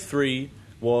Mass be Effect right. 3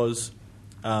 was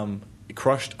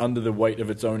crushed under the weight of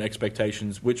its own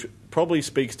expectations, which probably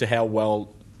speaks to how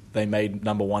well they made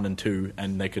number 1 and 2,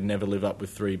 and they could never live up with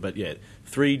 3. But yeah,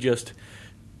 3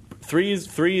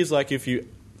 is like if you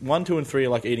 1, 2, and 3 are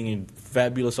like eating a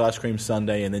fabulous ice cream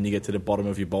sundae, and then you get to the bottom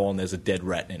of your bowl and there's a dead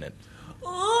rat in it.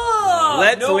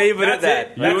 Let's leave it at that's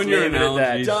that. it. You Let's and your leave it at that.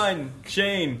 analogies. Done.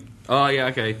 Shane, Oh yeah,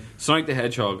 okay. Sonic the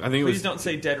Hedgehog. I think it please was. don't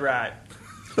say dead rat.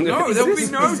 No, there will be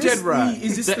no is this dead rat.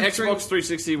 is this the the Xbox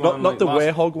 360 one. Not the last-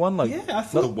 werehog one, like Yeah, I The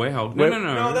thought. werehog. No.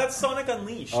 No, that's Sonic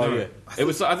Unleashed. Oh, yeah. It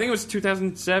was. I think it was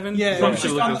 2007. Yeah, Probably it was should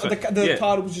just look on- this up. the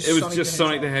title was just It was Sonic just the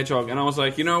Sonic the Hedgehog, and I was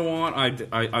like, you know what?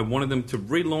 I wanted them to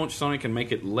relaunch Sonic and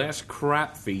make it less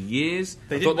crap for years.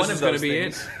 They I did thought one this of was going to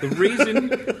those be it.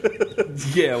 The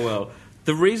reason. Yeah, well.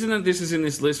 The reason that this is in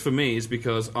this list for me is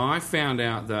because I found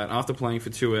out that after playing for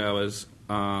 2 hours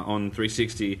on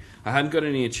 360, I hadn't got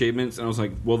any achievements, and I was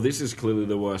like, well, this is clearly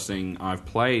the worst thing I've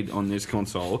played on this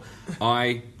console.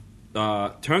 I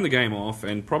turned the game off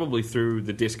and probably threw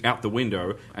the disc out the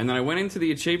window, and then I went into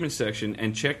the achievement section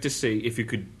and checked to see if you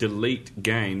could delete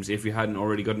games if you hadn't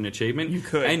already got an achievement. You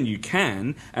could. And you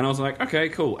can. And I was like, okay,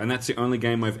 cool. And that's the only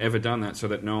game I've ever done that, so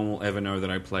that no one will ever know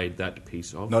that I played that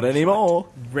piece of. Not anymore.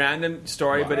 Random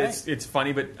story, but Right. it's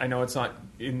funny, but I know it's not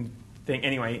in thing.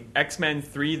 Anyway, X-Men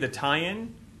 3, the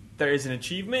tie-in, there is an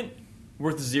achievement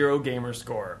worth 0 gamer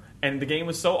score. And the game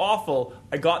was so awful,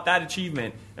 I got that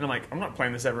achievement, and I'm like, I'm not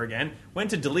playing this ever again. Went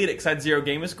to delete it because I had 0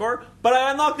 gamer score, but I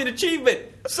unlocked an achievement,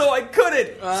 so I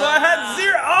couldn't. So I had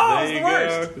 0. Oh, There it's the you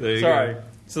worst. go. There you Sorry. go.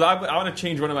 So I want to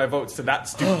change one of my votes to that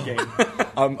stupid game.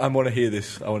 I want to hear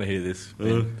this. I want to hear this.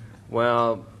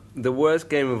 Well, the worst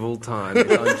game of all time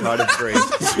is Uncharted 3.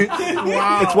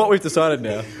 It's what we've decided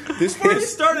now. This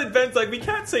First started, Ben's like, we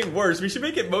can't say worst. We should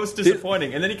make it most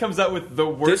disappointing. And then he comes out with the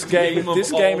worst game of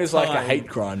this all game is like a time. hate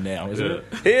crime now, isn't it?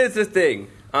 Here's the thing.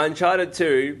 Uncharted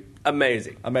 2,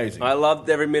 amazing. Amazing. I loved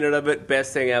every minute of it.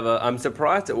 Best thing ever. I'm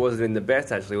surprised it wasn't in the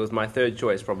best, actually. It was my third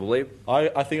choice, probably.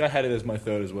 I think I had it as my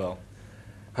third as well.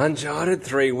 Uncharted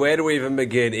 3, where do we even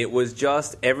begin? It was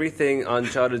just everything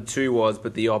Uncharted 2 was,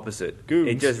 but the opposite. Goons.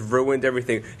 It just ruined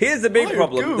everything. Here's the big Oh,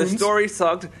 problem. The goons. story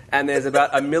sucked, and there's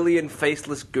about 1 million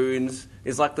faceless goons.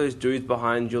 It's like those dudes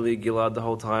behind Julia Gillard the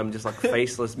whole time, just like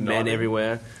faceless men Nodding.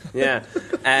 everywhere. Yeah.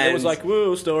 And It was like,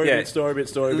 woo, story yeah. bit, story bit,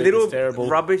 story bit. little It's terrible.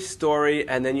 rubbish story,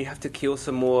 and then you have to kill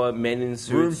some more men in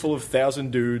suits. Room full of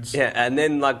 1,000 dudes. Yeah, and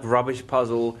then like rubbish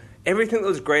puzzle. Everything that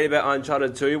was great about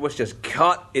Uncharted 2 was just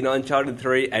cut in Uncharted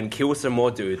 3 and kill some more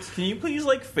dudes. Can you please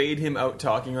like fade him out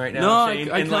talking right now, No,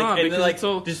 Shane? I and can't, like, and because like it's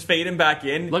all- just fade him back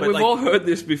in. Like but, we've all heard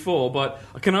this before, but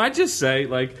can I just say,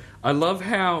 like, I love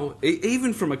how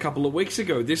even from a couple of weeks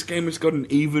ago, this game has gotten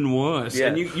even worse. Yeah.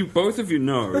 And you both of you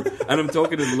know, and I'm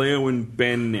talking to Leo and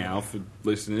Ben now for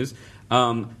listeners.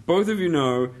 Both of you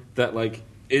know that like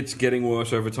it's getting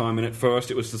worse over time. And at first,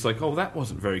 it was just like, oh, that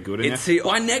wasn't very good. And It's now, the-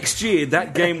 by next year,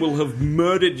 that game will have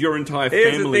murdered your entire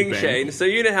Here's family. the thing, Ben. Shane. So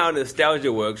you know how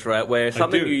nostalgia works, right? Where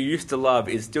something do. you used to love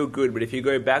is still good, but if you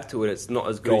go back to it, it's not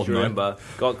as good as you GoldenEye. remember.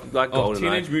 Like Oh, GoldenEye.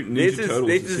 Teenage Mutant This Ninja is Turtles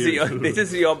this is is serious. this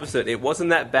is the opposite. It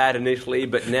wasn't that bad initially,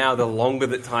 but now the longer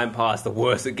that time passed, the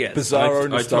worse it gets. Bizarro I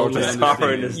nostalgia. totally Bizarro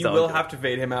understand. nostalgia. you will have to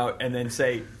fade him out and then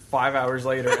say 5 hours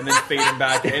later, and then fade him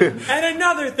back in. And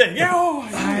another thing,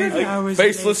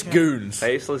 Faceless goons.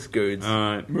 Faceless goods. All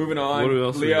right. moving on. What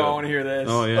else we Leo, got? I want to hear this.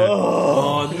 Oh, yeah.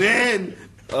 Oh, man.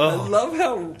 I love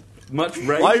how much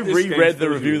rage I this game reread the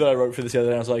fills review you. that I wrote for this the other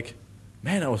day, and I was like,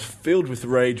 man, I was filled with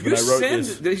rage when I wrote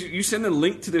this. You send a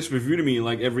link to this review to me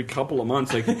like every couple of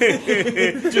months. Like,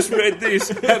 just read this,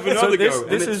 have another go.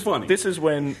 And it's funny. This is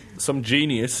when some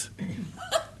genius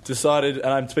decided, and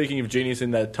I'm speaking of genius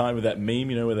in that time with that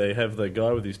meme, you know, where they have the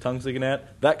guy with his tongue sticking out,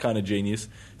 that kind of genius,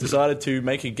 decided to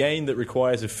make a game that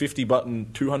requires a 50-button,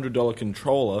 $200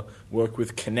 controller work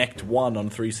with Kinect 1 on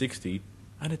 360,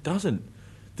 and it doesn't.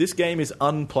 This game is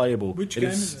unplayable. Which It game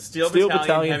is is it? Steel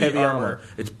Battalion Heavy Armor.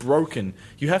 It's broken.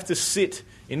 You have to sit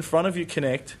in front of your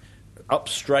Kinect up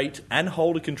straight and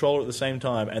hold a controller at the same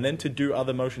time, and then to do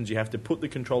other motions you have to put the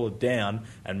controller down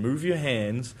and move your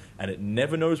hands, and it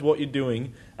never knows what you're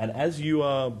doing, and as you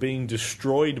are being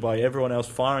destroyed by everyone else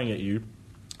firing at you,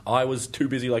 I was too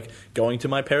busy like going to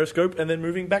my periscope and then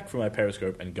moving back from my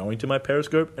periscope and going to my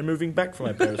periscope and moving back from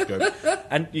my periscope.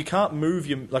 And you can't move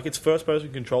your, like, it's first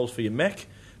person controls for your mech,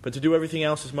 but to do everything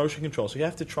else is motion control. So you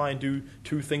have to try and do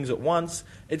two things at once.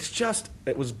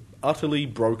 It was utterly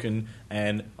broken,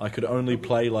 and I could only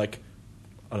play like,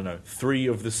 I don't know, 3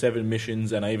 of the 7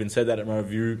 missions, and I even said that in my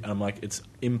review, and I'm like, it's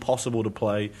impossible to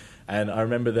play. And I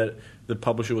remember that the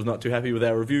publisher was not too happy with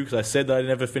our review because I said that I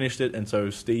never finished it, and so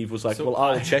Steve was like, well,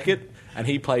 I'll check it, and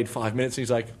he played 5 minutes, and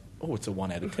he's like, oh, it's a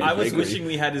 1 out of 10. I was wishing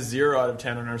we had a 0 out of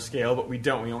 10 on our scale, but we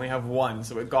don't. We only have 1,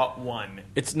 so it got 1.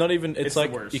 It's not even, it's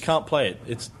like, the worst. you can't play it.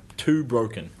 It's too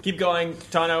broken. Keep going,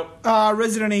 Tano.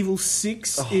 Resident Evil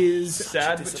 6 is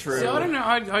Sad but true. See, I don't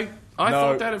know. I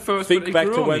thought that at first, Think but it back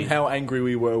grew to on me. how angry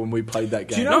we were when we played that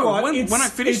game. Do you know what? When I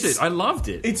finished it, I loved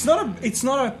it. It's not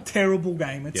a terrible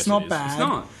game. It's Yes, not it is. bad. It's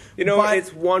not. You know, But- it's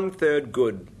 1/3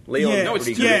 good. Leon, Yeah, No, it's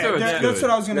pretty two-thirds good. that's good.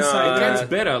 what I was going to No, say. It Uh, gets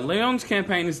better. Leon's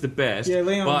campaign is the best. Yeah,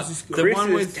 Leon's but is good. the Chris one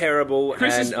is with terrible,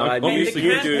 Chris is and I And obviously the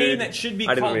you campaign do. that should be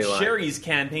I didn't called really like. Sherry's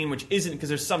campaign, which isn't because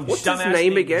there's some What's his dumbass name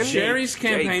named again? Jake. Sherry's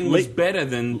campaign Jake. was better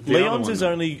than the Leon's other one, is though.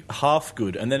 only half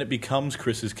good, and then it becomes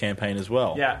Chris's campaign as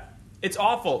well. Yeah, it's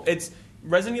awful. It's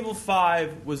Resident Evil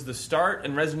 5 was the start,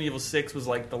 and Resident Evil 6 was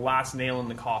like the last nail in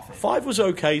the coffin. 5 was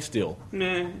okay still.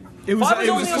 Nah. It was Five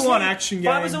a only full-on okay- action game.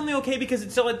 5 was only okay because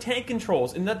it still had tank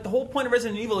controls, and that the whole point of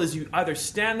Resident Evil is you either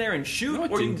stand there and shoot No,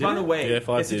 it or you didn't, run did it? away. Yeah,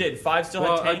 5 yes, it did. did. 5 still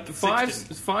Well, had tank. 6 five's,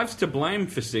 didn't. five's to blame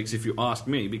for 6, if you ask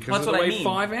me, because That's of the what I way mean.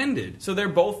 5 ended. So they're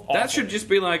both awful. That should just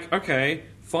be like, okay,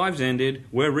 5's ended,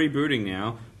 we're rebooting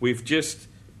now. We've just...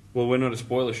 Well, we're not a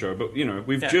spoiler show, but, you know,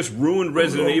 we've Yeah. just ruined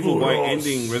Resident Evil by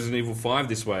ending Resident Evil 5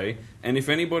 this way. And if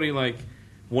anybody, like,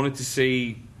 wanted to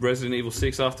see Resident Evil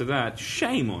 6 after that,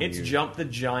 shame on It's you. Jump the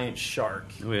Giant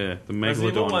Shark. Oh, yeah, the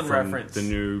Resident Evil Megalodon 1 from reference. the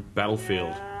new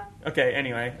Battlefield. Okay,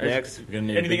 anyway. Next. You're gonna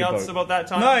need a Anything bigger else boat. about that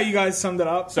time? No, you guys summed it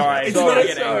up. Sorry. It's Sorry, not I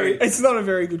get angry. It's not a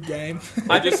very good game.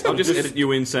 I'll just edit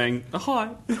you in saying, oh, hi.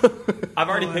 I've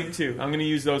already picked 2. I'm going to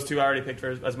use those 2 I already picked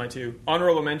as my 2.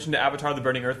 Honorable mention to Avatar: The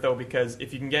Burning Earth, though, because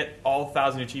if you can get all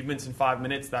 1,000 achievements in 5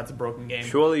 minutes, that's a broken game.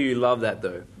 Surely you love that,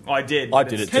 though. Oh, I did. I but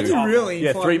did it's it too. Can you awful. really? in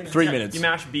Yeah, 5 3 minutes? minutes. You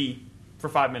mash B for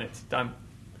 5 minutes. Done.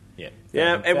 Yeah,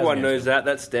 Yeah, 1,000 everyone games. knows that.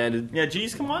 That's standard. Yeah,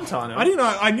 geez, come on, Tano. I didn't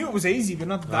know. I knew it was easy, but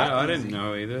not that. I easy. didn't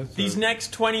know either. so- These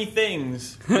next 20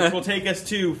 things, which will take us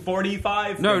to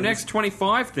 45 No, things. next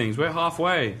 25 things. We're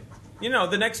halfway. You know,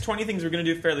 the next 20 things we're going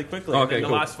to do fairly quickly. Okay, and then the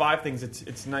cool. last 5 things,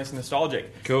 it's nice and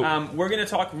nostalgic. Cool. We're going to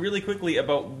talk really quickly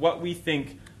about what we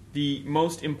think the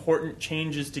most important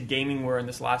changes to gaming were in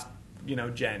this last,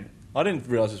 gen. I didn't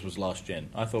realize this was last gen.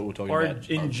 I thought we were talking Or about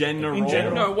in general. In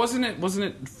general. No, wasn't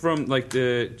it from like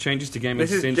the changes to gaming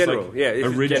This is since general. like Yeah, this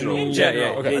is original? general. In general.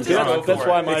 Okay, Let's in just general. go that's for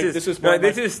why it. my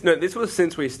This is this was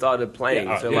since we started playing.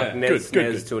 Yeah, so yeah. like NES,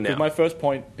 NES till Because now. my first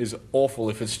point is awful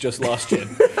if it's just last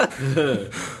gen.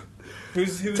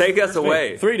 Who's Take us first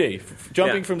away. 3D,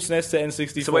 jumping Yeah. from SNES to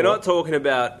N64. So we're not talking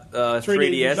about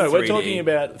 3DS. No, we're 3D. talking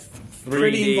about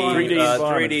 3D environment. 3D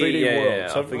environment, 3D, 3D yeah, world. yeah,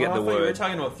 So I forget Oh, I the thought you were word.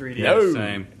 talking about 3D. Yeah, no,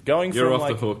 same. going You're from off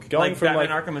the like hook. going Like from Batman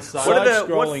like Arkham Asylum. What are the,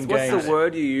 side-scrolling what's games, the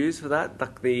word you use for that?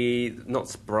 Like the not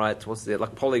sprites. What's it?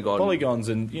 Like polygon. polygons,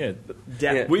 and Depth.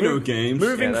 Yeah. We know games.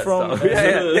 moving that from stuff.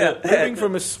 Yeah. moving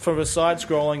from a side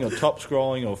scrolling or top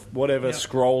scrolling or whatever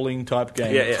scrolling type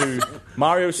game Yeah, yeah. to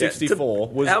Mario 64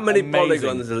 was How many amazing.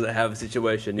 polygons does it have?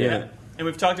 Situation. Yeah. And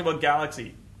we've talked about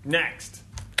Galaxy. Next.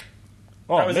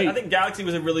 Oh, I think Galaxy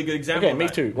was a really good example Okay, of me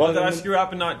that. too. Well, Well, did I then- screw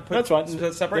up and not put That's right.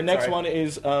 separate? The next Sorry. one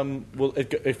is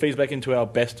it feeds back into our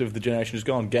best of the generation has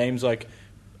gone. Games like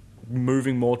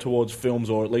moving more towards films,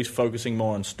 or at least focusing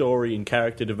more on story and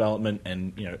character development,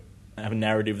 and have a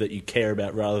narrative that you care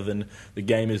about rather than the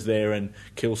game is there and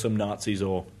kill some Nazis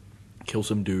or kill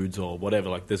some dudes or whatever.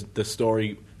 Like the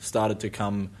story started to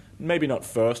come, maybe not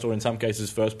first, or in some cases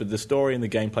first, but the story and the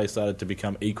gameplay started to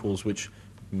become equals, which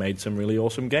made some really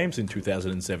awesome games in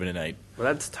 2007 and 8. Well,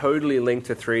 that's totally linked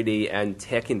to 3D and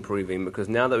tech improving, because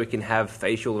now that we can have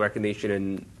facial recognition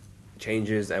and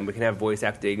changes, and we can have voice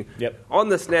acting Yep. on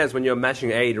the SNES, when you're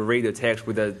mashing A to read a text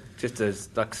with just a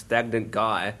like stagnant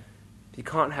guy, you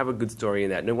can't have a good story in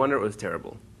that. No wonder it was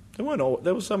terrible.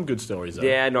 There were some good stories though.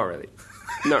 Yeah, not really.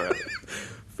 Not really.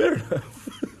 Fair enough.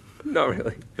 Not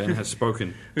really. Ben has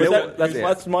spoken. But that's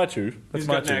yeah. my two. That's Who's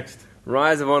my got two. next?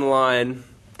 Rise of online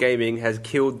gaming has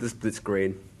killed the split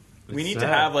screen. We need to sad.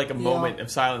 have like a moment of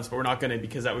silence, but we're not going to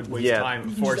because that would waste Yeah. time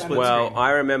before split Well, screen.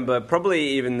 I remember probably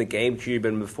even the GameCube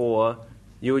and before,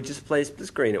 you would just play split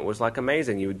screen. It was like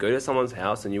amazing. You would go to someone's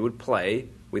house and you would play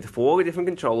with 4 different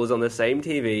controllers on the same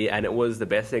TV, and it was the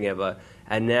best thing ever.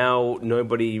 And now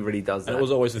nobody really does that. And it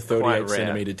was always a Quite 38 rare.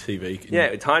 centimeter TV.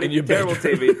 Yeah, tiny, in your terrible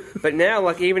bedroom. TV. But now,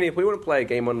 like, even if we want to play a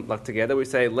game on together, we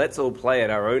say let's all play at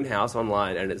our own house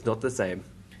online, and it's not the same.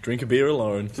 Drink a beer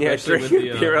alone. Yeah, Especially with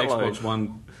drink the beer alone. Xbox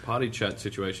One party chat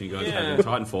situation you guys Yeah. had in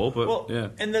Titanfall, but Well, yeah.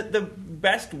 and the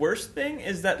best worst thing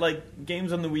is that like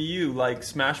games on the Wii U, like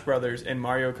Smash Brothers and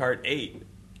Mario Kart 8,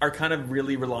 are kind of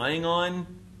really relying on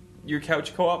your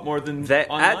couch co-op more than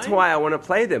online. That's why I want to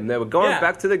play them. They were going Yeah.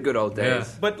 back to the good old days.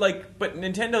 Yeah. But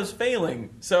Nintendo's failing,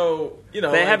 so They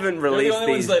like, haven't they're released the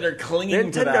only these. ones that are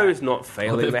clinging to that. Nintendo's not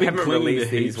failing. they've They been haven't clinging released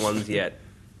to these heaps. ones yet.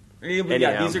 Yeah, but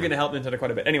Anyhow. these are going to help Nintendo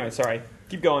quite a bit. Anyway, sorry.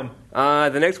 Keep going.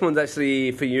 The next one's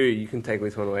actually for you. You can take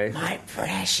this one away.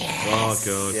 Oh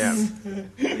god. Yeah.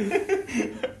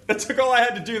 That took all I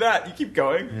had to do that. You keep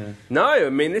going. No, I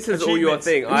mean this is all your Achievements.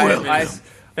 thing. Achievements.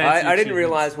 Fancy I didn't achievements.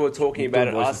 realize we were talking about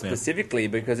it Good us voices now. specifically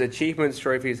because achievements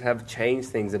trophies have changed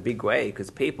things a big way because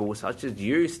people such as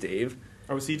you, Steve,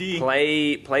 OCD.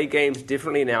 play games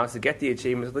differently now to get the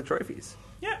achievements of the trophies.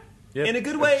 Yeah. Yeah. In a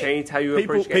good It's way. changed how you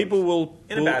People, approach games. people will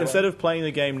In a bad instead way. of playing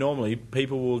the game normally,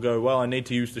 people will go, well, I need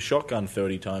to use the shotgun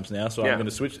 30 times now, so Yeah. I'm going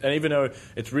to switch. And even though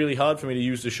it's really hard for me to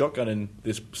use the shotgun in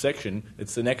this section,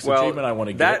 it's the next Well, achievement I want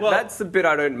to get. that's the bit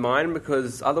I don't mind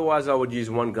because otherwise I would use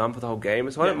one gun for the whole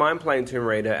game. So I don't Yeah. mind playing Tomb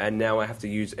Raider and now I have to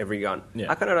use every gun. Yeah.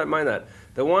 I kind of don't mind that.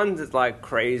 The ones that's like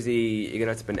crazy, you're going to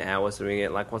have to spend hours doing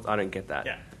it. Like, what? I don't get that.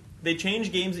 Yeah. They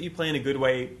change games that you play in a good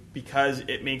way because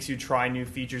it makes you try new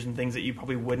features and things that you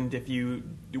probably wouldn't if you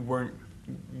weren't,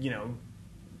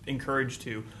 encouraged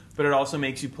to. But it also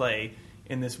makes you play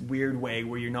in this weird way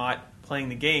where you're not playing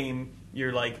the game,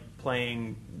 you're like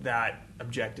playing that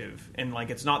objective. And like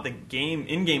it's not the game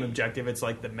in-game objective, it's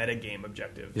like the meta game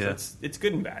objective. Yeah. So it's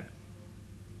good and bad.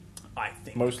 I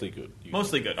think. Mostly good.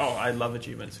 Mostly good. Oh, I love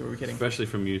achievements. Who are we kidding? Especially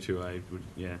from you two, I would.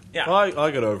 Yeah. Yeah.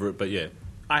 I got over it, but yeah.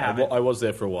 I haven't. I was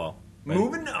there for a while.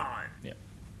 Moving on. Yeah.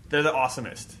 They're the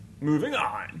awesomest. Moving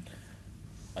on.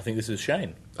 I think this is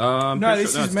Shane. No,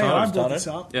 this is it's me. Tano. I brought Tano. this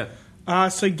up. Yeah.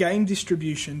 So game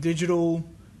distribution, digital,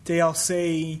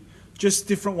 DLC, just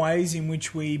different ways in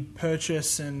which we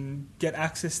purchase and get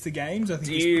access to games. I think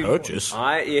Do is you pretty Purchase?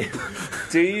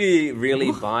 Do you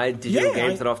really buy digital Yeah,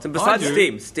 games that often? Besides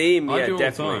do. Steam, I yeah, do all the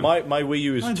definitely. time. My Wii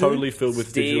U is I do. totally filled with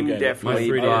Steam digital games. definitely,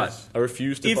 My 3DS. but I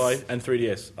refuse to If- buy and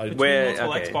 3DS. Between Where-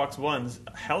 multiple okay. Xbox Ones,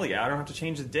 hell yeah, I don't have to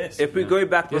change the disc. if we go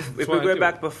back, that's if why we I go do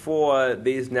back it. before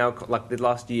these now, like the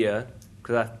last year,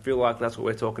 because I feel like that's what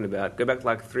we're talking about. Go back to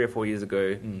like 3 or 4 years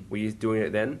ago. Were you doing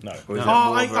it then? No. Or was Oh, that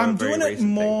more of a I'm very doing it recent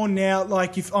more thing? now.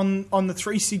 Like if on the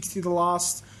 360, the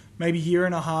last maybe year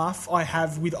and a half, I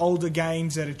have with older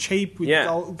games that are cheap. With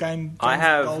Yeah. old games I with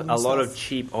have gold and a lot stuff. of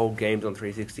cheap old games on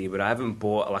 360, but I haven't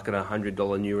bought like a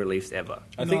 $100 new release ever.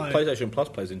 I think No. PlayStation Plus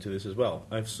plays into this as well.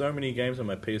 I have so many games on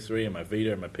my PS3 and my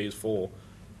Vita and my PS4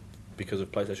 because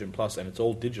of PlayStation Plus, and it's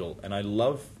all digital, and I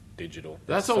love digital.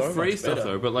 That's It's all so free much stuff better.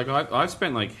 though. But like I've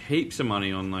spent like heaps of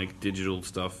money on like digital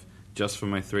stuff just for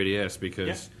my 3DS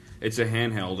because it's a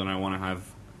handheld and I want to have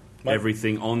My-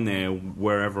 everything on there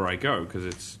wherever I go because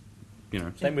it's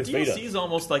Same with DLC Vita. is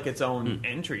almost like its own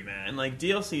entry, man. Like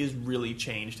DLC has really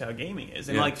changed how gaming is,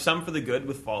 and Yeah. like some for the good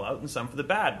with Fallout, and some for the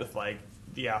bad with like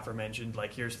the aforementioned.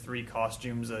 Like here's 3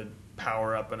 costumes, a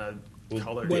power up, and a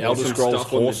color. The Well, Elder some Scrolls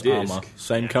stuff on the Force disc. Armor,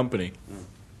 same Yeah. company.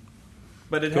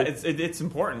 But Cool. it's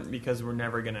important because we're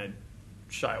never gonna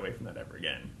shy away from that ever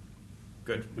again.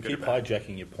 Good. We good keep or bad.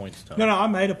 hijacking your points, Tom. No, I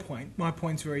made a point. My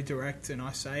point's very direct, and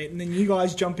I say it, and then you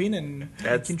guys jump in and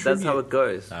contribute. That's how it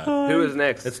goes. Who is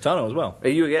next? It's Tano as well. Are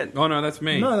you again? oh no, that's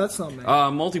me. No, that's not me.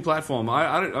 Multi-platform.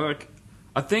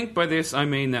 I think by this I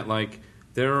mean that like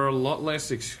there are a lot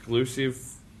less exclusive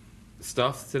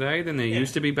stuff today than there Yeah.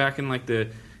 used to be back in like the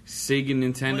Sega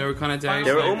Nintendo kind of days.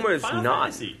 There were Like, almost Final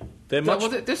none. Fantasy. They're much.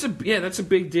 That's a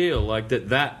big deal. Like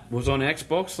that was on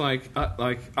Xbox. Like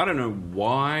I don't know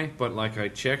why, but like I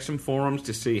checked some forums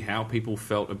to see how people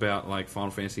felt about like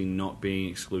Final Fantasy not being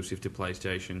exclusive to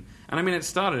PlayStation. And I mean, it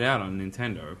started out on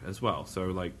Nintendo as well. So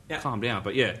like, Yeah. calm down.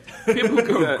 But yeah, people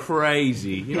go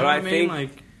crazy. You know But what I I mean? think-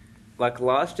 Like, Like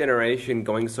last generation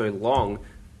going so long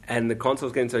and the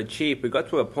consoles getting so cheap, we got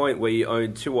to a point where you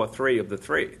owned 2 or 3 of the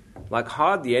 3. Like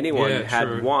hardly anyone Yeah, had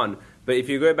true. one. But if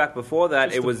you go back before that,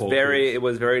 Just it the was poor very kids. it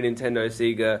was very Nintendo,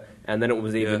 Sega, and then it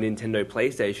was even Yeah. Nintendo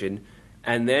PlayStation,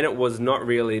 and then it was not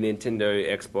really Nintendo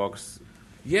Xbox.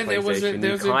 yeah, there was PlayStation, do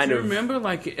you kind you of- remember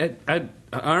like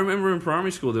I remember in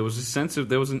primary school there was a sense of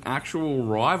there was an actual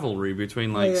rivalry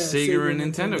between like Yeah, Sega Sega and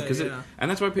and Nintendo Nintendo, yeah. and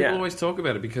that's why people Yeah. always talk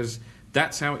about it because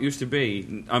that's how it used to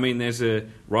be. I mean, there's a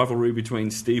rivalry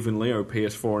between Steve and Leo,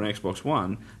 PS4 and Xbox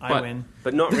One. I but, win.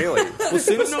 But not really. Well,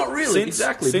 but not really,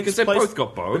 exactly, because they both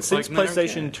got both. But since Like, no,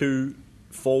 PlayStation 2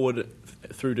 forward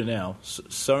through to now,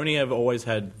 Sony have always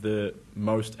had the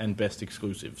most and best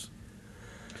exclusives.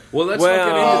 well, let's Well,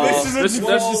 not get into this is a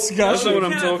this. discussion. That's not what You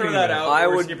I'm can't talking throw that about. out.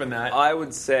 We're skipping that. I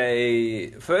would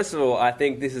say, first of all, I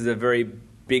think this is a very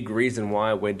big reason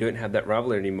why we don't have that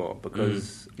rivalry anymore,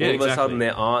 because Yeah, all of a exactly. sudden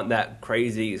there aren't that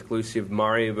crazy exclusive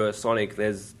Mario vs Sonic.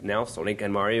 There's now Sonic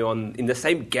and Mario in the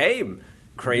same game,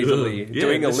 crazily Yeah,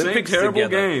 doing the same Olympics terrible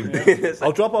together. game.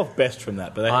 I'll drop off best from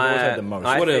that, but they have always had the most.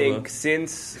 I Whatever. think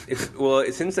since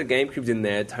the GameCube's in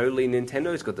there, totally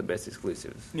Nintendo's got the best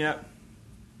exclusives. Yeah.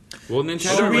 Well, Should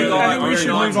Nintendo we- really I think we we're should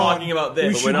not move on. talking about this.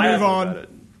 We but should we're not move talking on. about it.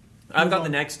 I've got on. the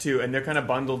next two, and they're kind of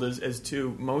bundled as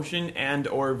two: motion and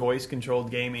or voice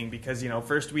controlled gaming. Because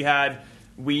first we had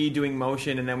Wii doing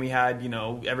motion, and then we had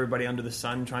everybody under the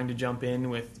sun trying to jump in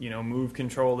with Move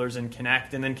controllers and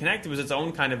Kinect, and then Kinect was its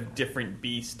own kind of different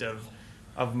beast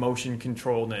of motion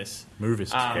controlledness. Move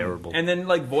is terrible. And then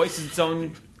voice is its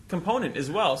own component as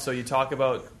well. So you talk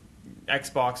about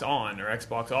Xbox on or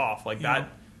Xbox off, that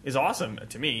is awesome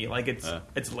to me.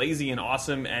 It's lazy and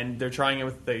awesome, and they're trying it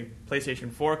with the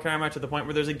PlayStation 4 camera to the point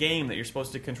where there's a game that you're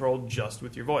supposed to control just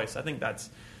with your voice. I think it's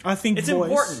it's voice.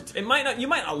 important. You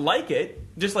might not like it,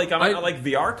 just like I like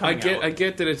VR coming out. I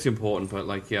get that it's important, but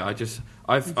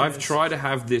I've tried to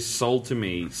have this sold to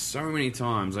me so many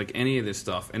times, any of this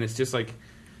stuff, and it's just like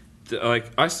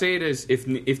I see it as if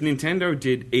Nintendo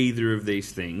did either of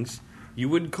these things, you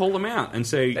would call them out and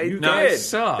say you guys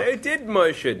suck. They did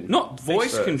motion. Not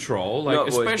voice so. control, Not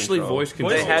voice especially control. voice control.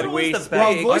 They had control is Wii the Sport.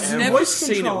 best. Well, voice- I've never voice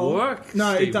seen control- it work.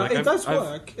 No, Steve. it does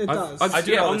work. It does. I've I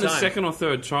do it all on the the time. second or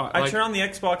third try. I turn on the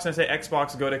Xbox and I say,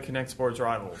 Xbox, go to Kinect Sports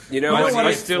Rivals. You know You what? know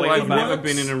what? I've never works-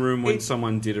 been in a room when it-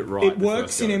 someone did it right. It the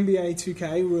works first in go. NBA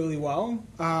 2K really well,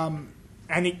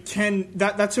 and it can.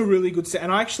 That's a really good set.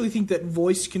 And I actually think that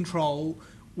voice control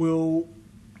will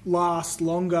last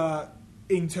longer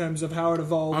in terms of how it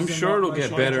evolves. I'm than sure what it'll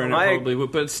get motion better, and control- it probably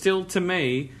would. But still, to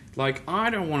me, I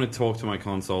don't want to talk to my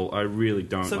console. I really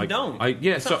don't. So don't.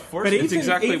 It's not forced. But it's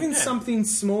exactly. even something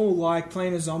small like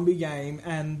playing a zombie game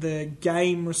and the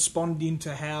game responding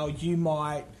to how you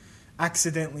might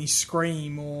accidentally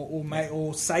scream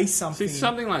or say something. See,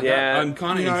 something like Yeah. that, I'm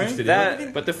kind of You know, interested That,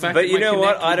 in. But the fact but that you my know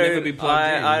what? Kinect I would never be don't.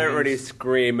 plugged in I don't really is-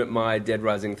 scream at my Dead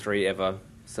Rising 3 ever,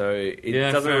 so it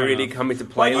Yeah, doesn't fair really enough. come into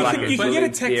play. Well, like you can get a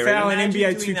tech theory. foul in Imagine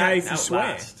NBA doing 2K that if you swear.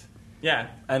 Outlast. Yeah.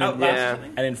 And in, Outlast yeah. or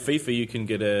something. and in FIFA, you can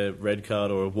get a red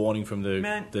card or a warning from the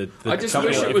Man. I just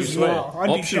company wish if it you was swear. Wow. I'd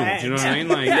be optional. Do you know what I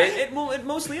mean? Yeah, it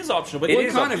mostly is optional, but It even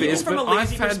is kind of optional. is, from a but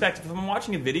lazy I've had- perspective, if I'm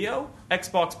watching a video,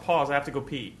 Xbox pause, I have to go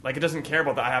pee. It doesn't care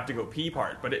about the I have to go pee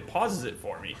part, but it pauses it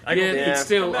for me. I go Yeah, pee, it's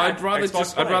still. come back, I'd rather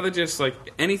Xbox just play.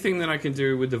 anything that I can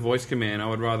do with the voice command. I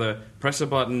would rather press a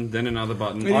button, then another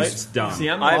button. It is- It's done. See,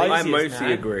 I'm I the laziest, mostly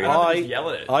man. agree. I don't have to yell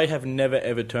at it. I have never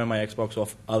ever turned my Xbox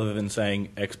off other than saying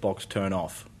Xbox turn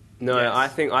off. No,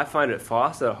 Yes. I find it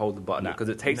faster to hold the button because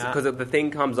it takes Nah. because the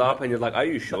thing comes up and you're like, are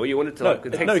you sure you want it to? No, Like,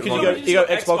 it takes no, so because long. you go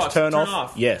Just Xbox turn off.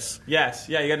 off. Yes. Yes,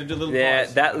 yeah, you got to do a little Yeah,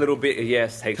 pause. that little bit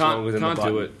takes longer than Can't the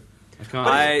button. do it. I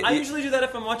can't. I usually do that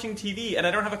if I'm watching TV and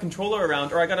I don't have a controller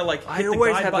around, or I gotta I hit the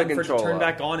always guide have the button for it to controller. turn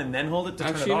back on and then hold it to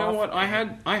Actually, turn you it know off. what?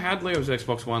 I had Leo's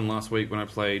Xbox One last week when I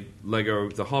played Lego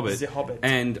The Hobbit. The Hobbit.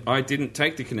 And I didn't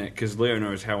take the Kinect because Leo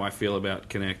knows how I feel about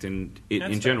Kinect and it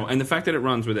That's in general. fair. And the fact that it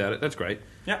runs without it, that's great.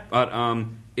 Yeah. But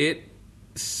it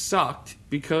sucked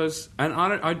because, and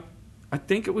I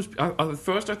think it was at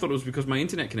first I thought it was because my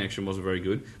internet connection wasn't very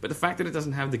good. But the fact that it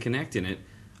doesn't have the Kinect in it,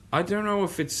 I don't know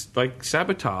if it's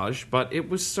sabotage, but it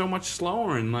was so much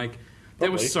slower and there Probably.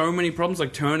 were so many problems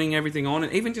turning everything on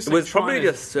and even just It was trying probably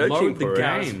to just searching load the for it.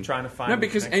 Yeah, I was game. trying to find no the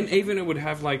because connection. and even it would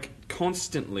have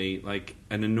constantly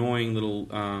an annoying little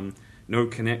no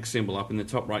connect symbol up in the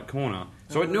top right corner.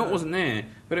 So I knew it wasn't there,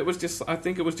 but it was just I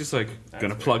think it was just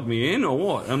gonna plug me in or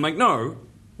what? And I'm like, no,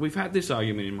 we've had this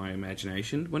argument in my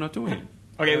imagination. We're not doing it.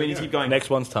 Okay, we need to keep going. Next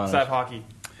one's Thanos. Slap hockey.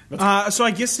 So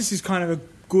I guess this is kind of a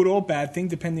good or bad thing,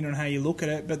 depending on how you look at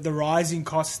it, but the rising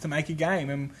costs to make a game.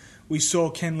 And we saw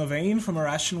Ken Levine from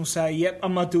Irrational say, yep,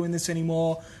 I'm not doing this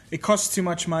anymore. It costs too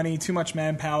much money, too much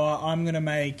manpower. I'm going to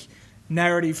make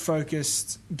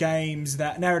narrative-focused games,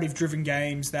 narrative-driven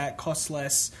games that cost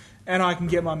less, and I can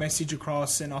get my message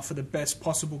across and offer the best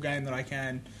possible game that I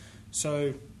can.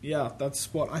 So, yeah,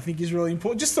 that's what I think is really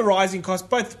important. Just the rising costs,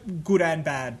 both good and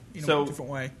bad in a different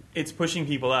way. It's pushing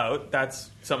people out. That's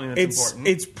something that's important.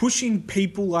 It's pushing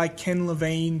people like Ken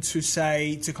Levine to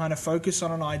kind of focus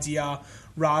on an idea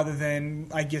rather than,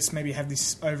 I guess, maybe have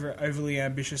this overly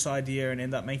ambitious idea and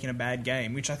end up making a bad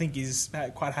game, which I think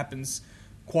happens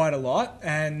quite a lot.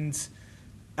 And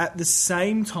at the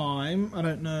same time, I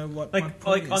don't know what my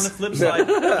point on is. the flip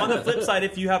side,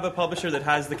 if you have a publisher that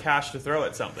has the cash to throw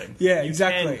at something, Yeah, you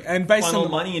exactly. can And based funnel on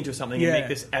the- money into something Yeah. and make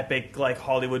this epic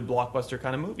Hollywood blockbuster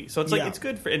kind of movie. So it's Yeah. it's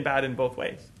good and bad in both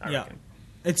ways. I Yeah. reckon.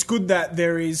 It's good that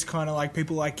there is kind of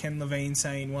people like Ken Levine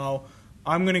saying, well,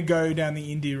 I'm going to go down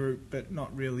the indie route, but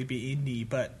not really be indie.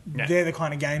 But Yeah. they're the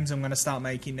kind of games I'm going to start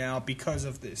making now because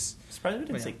of this. Surprised we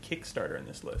didn't Yeah. say Kickstarter in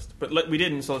this list, but we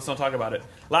didn't, so let's not talk about it.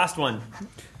 Last one.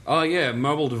 Oh yeah,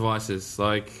 mobile devices.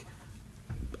 Like,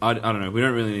 I don't know. We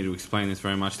don't really need to explain this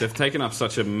very much. They've taken up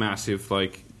such a massive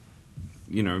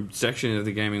section of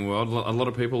the gaming world. A lot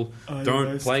of people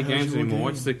don't play games anymore.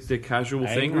 It's the casual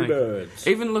thing. Angry Like, Birds.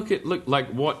 even look like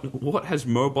what has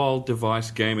mobile device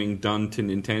gaming done to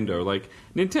Nintendo? Like,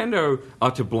 Nintendo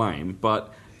are to blame,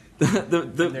 but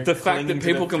the fact clinging that to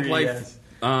people the can play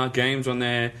 3DS. games on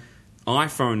their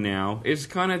iPhone now is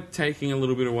kind of taking a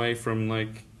little bit away from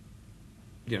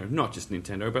not just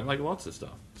Nintendo, but like lots of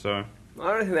stuff. So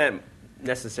I don't think that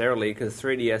necessarily, because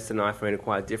 3DS and iPhone are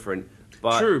quite different.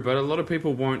 But true, but a lot of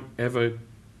people won't ever.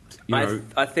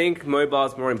 I think mobile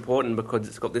is more important because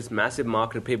it's got this massive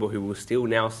market of people who will still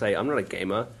now say, "I'm not a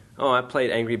gamer. Oh, I played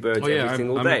Angry Birds Oh, yeah, every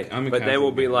single I'm a day." I'm a but they casual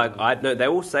will be gamer. like, "They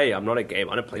will say, I'm not a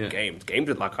gamer. I don't play Yeah. games. Games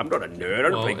are like, I'm not a nerd. I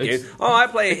don't Well, play it's- games. Oh, I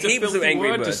play it's a heaps of filthy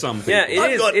Angry word to Birds." some Yeah, people.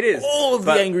 it is. got It is. all of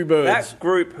the But Angry Birds. That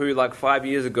group who, like 5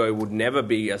 years ago, would never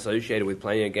be associated with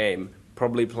playing a game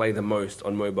probably play the most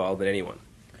on mobile than anyone.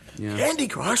 Yeah. Candy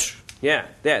Crush. Yeah,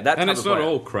 that type And it's of not player.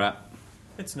 all crap.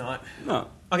 It's not. No.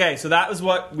 Okay, so that was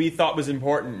what we thought was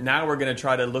important. Now we're going to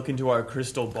try to look into our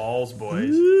crystal balls, boys.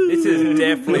 This is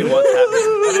definitely what's happening.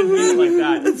 I didn't mean it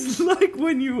like that. It's like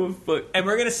when you were. And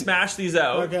we're going to smash these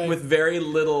out Okay. with very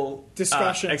little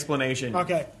Discussion. explanation.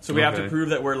 Okay. So we have to Okay. prove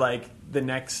that we're like the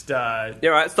next. Yeah,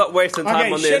 right. Stop wasting time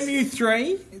Okay, on this. Shenmue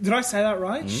 3. Did I say that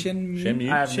right? Shenmue.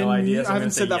 Shenmue. I have no idea. So I I'm haven't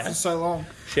gonna said say that for yes. so long.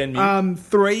 Shenmue.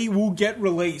 3 will get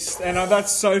released, and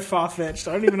that's so far fetched.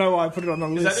 I don't even know why I put it on the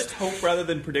Is that list. just hope rather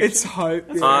than prediction? It's hope.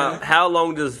 Yeah. How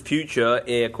long does future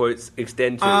air quotes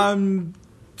extend to?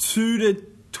 2 to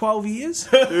 12 years.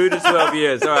 2 to 12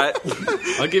 years. All right.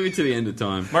 I'll give you to the end of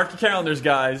time. Mark your calendars,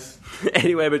 guys.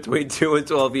 Anywhere between 2 and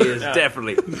 12 years, Yeah.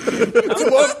 definitely.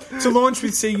 To launch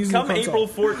with Sega's new Come console. April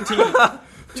 14th,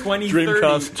 2030,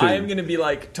 Dreamcast 2. I am going to be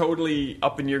like totally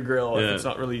up in your grill if Yeah. it's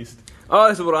not released. Oh,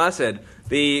 this is what I said.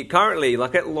 Currently,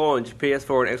 like at launch,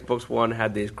 PS4 and Xbox One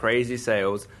had these crazy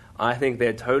sales. I think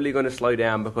they're totally going to slow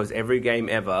down because every game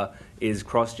ever is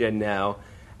cross-gen now.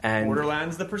 And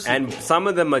Borderlands the Pursuit. And some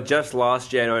of them are just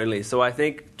last gen only. So I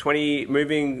think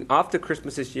moving after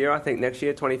Christmas this year, I think next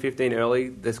year, 2015 early,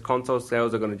 this console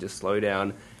sales are going to just slow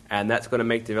down. And that's going to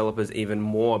make developers even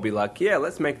more be like, yeah,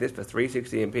 let's make this for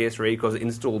 360 and PS3 because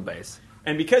install base.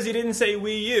 And because you didn't say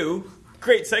Wii U,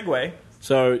 great segue.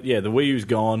 So, yeah, the Wii U's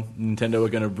gone. Nintendo are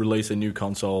going to release a new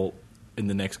console in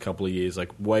the next couple of years, like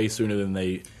way sooner than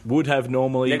they would have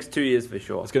normally. Next 2 years for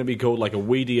sure. It's going to be called like a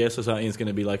Wii DS or something. It's going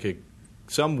to be like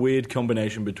some weird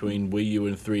combination between Wii U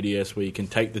and 3DS where you can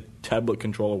take the tablet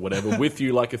controller or whatever with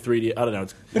you like a 3DS. I don't know.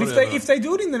 But if they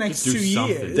do it in the next Just do 2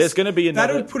 something. years, There's going to be that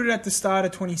another... would put it at the start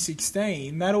of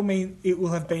 2016. That'll mean it will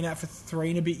have been out for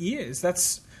 3 and a bit years.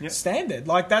 That's standard.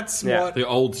 Like that's Yeah. what. The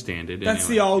old standard. That's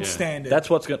anyway. the old Yeah. standard. That's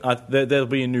what's going to... There'll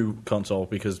be a new console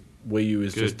because Wii U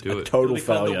is Good, just do a it. total It'll be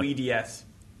called failure. the Wii DS.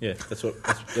 Yeah, that's what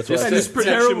I This, said. this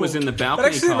prediction terrible. was in the That balcony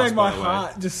actually cast, made my by the way.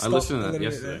 heart just I stop listened a to that little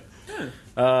bit yesterday.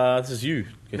 This is you.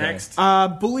 Get Next.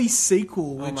 Bully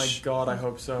sequel, Oh my which god, I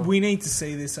hope so. we need to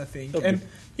see this. I think, Okay. and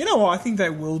you know what? I think they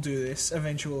will do this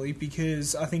eventually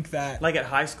because I think that Like at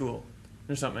high school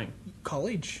or something.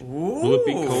 college, Will it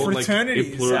be called like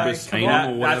fraternities, Impluribus come Anum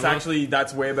on. or whatever?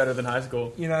 That's way better than high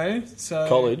school. you know, so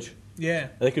College. Yeah,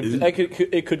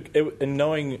 And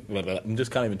knowing, I just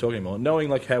can't even talk anymore. Knowing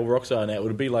like how rocks are now, it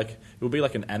would be like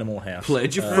an Animal House.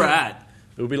 Pledge a frat.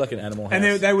 It would be like an Animal House. and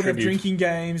they would have tribute. drinking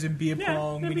games and beer Yeah,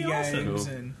 pong, that'd mini be awesome. games,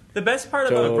 Cool. and The best part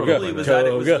about Toga. Bully was that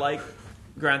it was Toga. like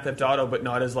Grand Theft Auto, but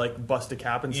not as like bust a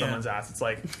cap in someone's ass. It's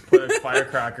like put a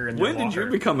firecracker in their When did you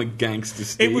locker. become a gangster,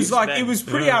 Steve? it was like Ben. it was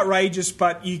pretty outrageous.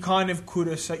 But you kind of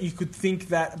could think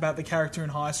that about the character in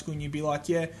high school, and you'd be like,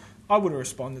 yeah, I would have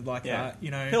responded like Yeah. that.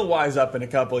 You know, He'll wise up in a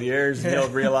couple of years and he'll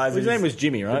realize His he's name was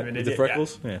Jimmy, a right? bit of an With the idiot.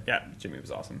 freckles. Yeah. Yeah, Jimmy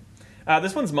was awesome.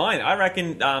 This one's mine. I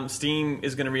reckon Steam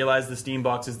is going to realize the Steam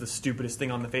box is the stupidest thing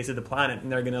on the face of the planet,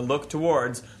 and they're going to look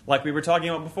towards, like we were talking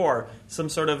about before, some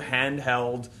sort of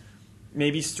handheld,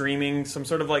 maybe streaming, some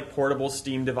sort of like portable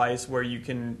Steam device where you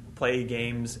can play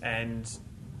games and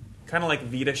kind of like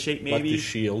Vita shape maybe, Like the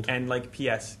Shield. and like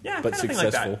PS, yeah, But kind of thing like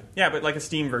successful. that. Yeah, but like a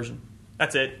Steam version.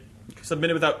 That's it.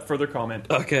 Submit it without further comment.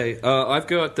 Okay, I've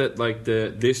got that like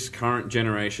this current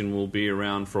generation will be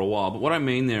around for a while, but what I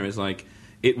mean there is like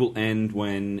it will end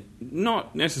when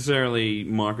not necessarily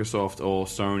Microsoft or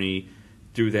Sony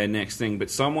do their next thing,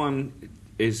 but someone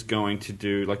is going to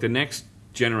do like the next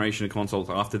generation of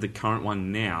consoles after the current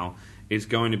one now is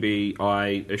going to be,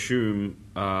 I assume,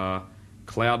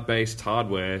 cloud-based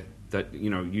hardware that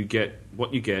you get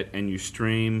what you get, and you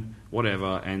stream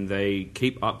whatever, and they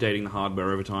keep updating the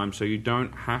hardware over time, so you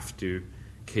don't have to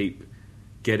keep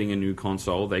getting a new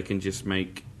console. They can just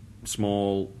make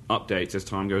small updates as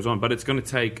time goes on, but it's going to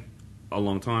take a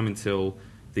long time until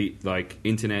the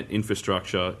internet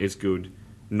infrastructure is good,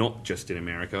 not just in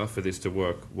America, for this to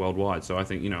work worldwide. So I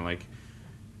think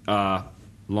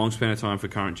long span of time for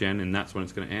current gen, and that's when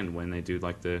it's going to end, when they do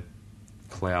the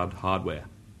cloud hardware.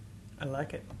 I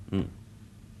like it. Mm.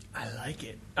 I like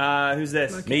it. Who's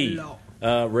this? Like Me. a lot.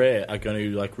 Rare are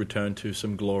going to return to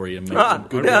some glory and make some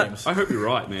good games. I hope you're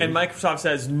right, man. And Microsoft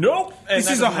says nope. And This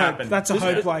that is a doesn't hope. happen. That's a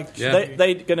hope. Yeah.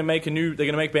 They're going to make They're going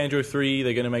to make Banjo 3.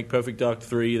 They're going to make Perfect Dark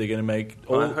 3. They're going to make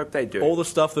all. I hope they do. All the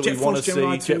stuff that Jet we want to Force see.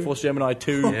 Gemini 2. Jet Force Gemini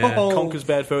 2. Yeah. Conker's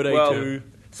Bad Fur Day Well, 2.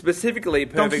 Specifically,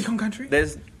 Donkey Perfect. Kong Country?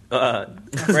 There's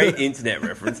great internet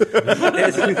reference.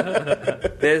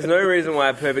 There's no reason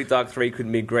why Perfect Dark 3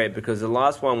 couldn't be great, because the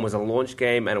last one was a launch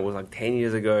game and it was 10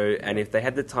 years ago, and if they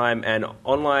had the time, and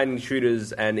online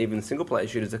shooters and even single player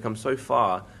shooters have come so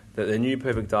far that the new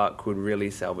Perfect Dark could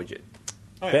really salvage it.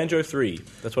 Banjo 3.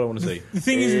 That's what I want to see. The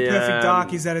thing is with Yeah. Perfect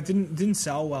Dark is that it didn't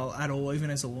sell well at all, even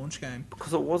as a launch game.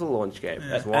 Because it was a launch game.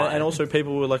 That's And, why. and also,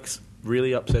 people were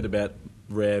really upset about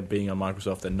Rare being on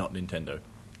Microsoft and not Nintendo.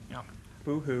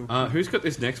 Boo-hoo. Who's got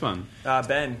this next one?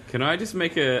 Ben. Can I just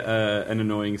make an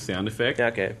annoying sound effect?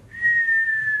 Okay.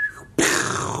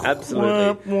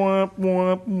 Absolutely.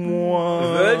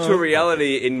 Virtual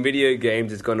reality in video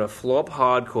games is going to flop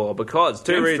hardcore because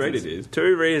two Damn straight reasons. it is.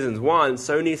 Two reasons. One,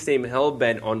 Sony seem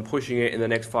hell-bent on pushing it in the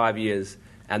next 5 years,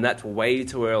 and that's way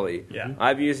too early. Yeah.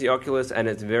 I've used the Oculus, and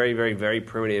it's very, very, very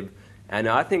primitive, and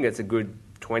I think it's a good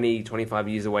 20, 25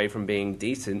 years away from being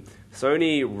decent.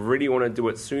 Sony really want to do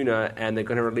it sooner, and they're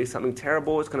going to release something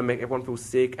terrible. It's going to make everyone feel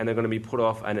sick, and they're going to be put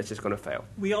off, and it's just going to fail.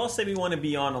 We all say we want to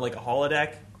be on a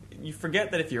holodeck. You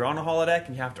forget that if you're on a holodeck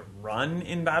and you have to run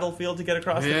in Battlefield to get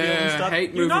across the field and Yeah, stuff,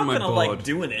 hate you're not moving my going to board.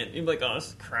 doing it. You're like, oh, this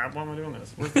is crap. Why am I doing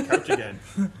this? Where's the couch again?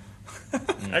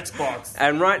 Xbox.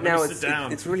 And right Let me now sit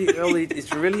down. it's really early.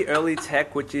 It's really early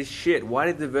tech, which is shit. Why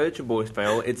did the Virtual Boys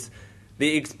fail? It's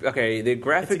the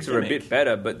graphics are a gimmick. bit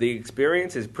better, but the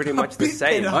experience is pretty much the bit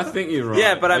same. better. I think you're right.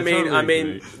 Yeah, but I totally mean,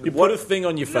 agree. You what put a thing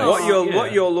on your face.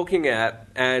 what you're looking at,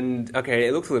 and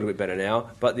it looks a little bit better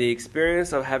now. But the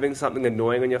experience of having something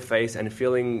annoying on your face and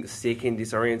feeling sick and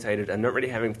disorientated and not really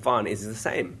having fun is the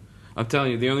same. I'm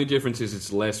telling you, the only difference is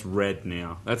it's less red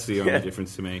now. That's the only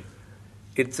difference to me.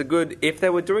 It's a good. If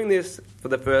they were doing this for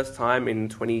the first time in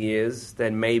 20 years,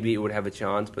 then maybe it would have a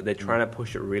chance. But they're trying to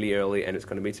push it really early, and it's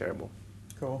going to be terrible.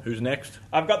 Cool. Who's next?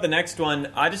 I've got the next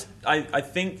one. I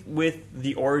think with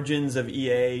the origins of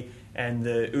EA and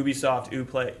the Ubisoft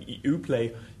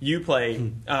Uplay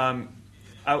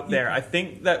out there, I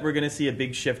think that we're going to see a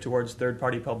big shift towards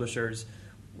third-party publishers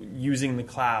using the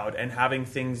cloud and having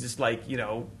things just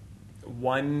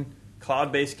one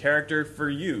cloud-based character for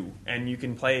you, and you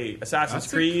can play Assassin's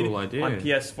That's a Creed cool idea. on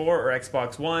PS4 or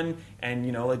Xbox One, and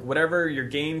whatever your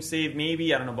game save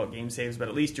maybe, I don't know about game saves, but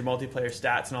at least your multiplayer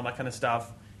stats and all that kind of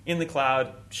stuff in the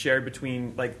cloud, shared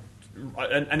between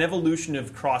an evolution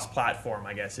of cross-platform,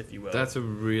 I guess, if you will. That's a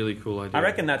really cool idea. I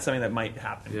reckon that's something that might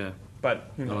happen. Yeah.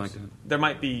 But who I knows? like that. There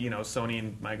might be Sony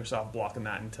and Microsoft blocking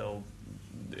that until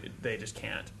they just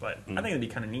can't. But I think it'd be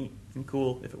kind of neat and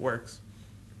cool if it works.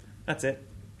 That's it.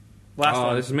 Last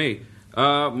one. This is me.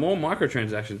 More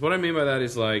microtransactions. What I mean by that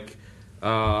is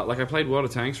I played World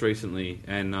of Tanks recently,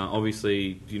 and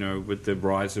obviously, with the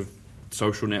rise of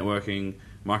social networking,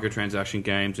 microtransaction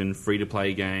games and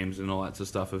free-to-play games and all that sort of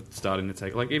stuff are starting to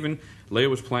take... even Leo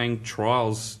was playing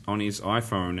Trials on his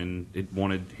iPhone, and it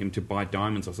wanted him to buy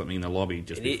diamonds or something in the lobby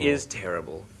just It before. is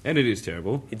terrible. And it is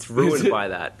terrible. It's ruined by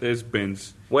that. There's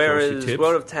Ben's Whereas saucy tips.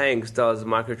 World of Tanks does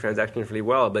microtransactions really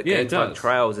well, but Yeah, it games like does.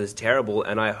 Trials is terrible,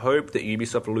 and I hope that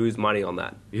Ubisoft lose money on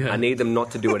that. Yeah. I need them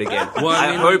not to do it again. Well, I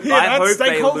I mean- hope that's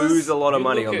they stakeholders. lose a lot of You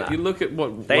money look on at- that. You look at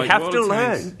what... They have World to of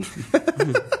learn.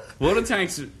 Tanks- World of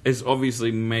Tanks is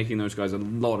obviously making those guys a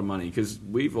lot of money because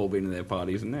we've all been to their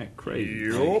parties and they're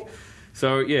crazy.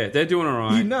 So, yeah, they're doing all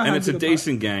right. You know and how it's to a do the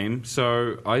decent game.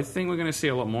 So I think we're going to see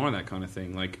a lot more of that kind of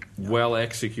thing,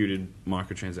 well-executed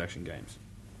microtransaction games.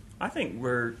 I think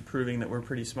we're proving that we're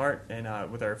pretty smart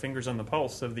and with our fingers on the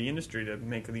pulse of the industry to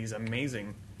make these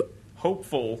amazing,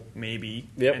 hopeful, maybe,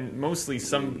 Yep. and mostly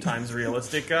sometimes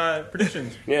realistic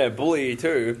predictions. Yeah, Bully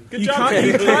too. Good You job,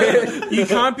 can't, Dave. you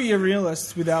can't be a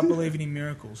realist without believing in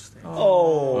miracles. Steve.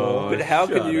 But how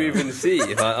can you even see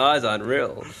if our eyes aren't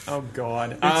real? Oh,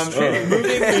 God.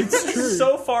 Moving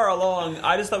so far along,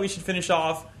 I just thought we should finish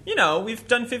off. We've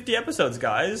done 50 episodes,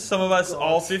 guys. Some of us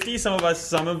all 50, some of us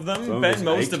some of them. Some of Ben us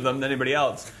most 8. of them than anybody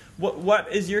else.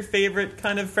 What is your favorite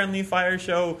kind of friendly fire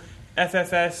show?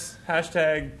 FFS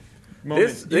hashtag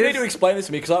moment. You need to explain this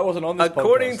to me because I wasn't on this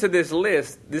According podcast. to this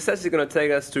list, this is actually going to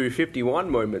take us to 51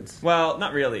 moments. Well,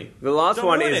 not really. The last Don't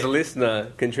one ruin is it.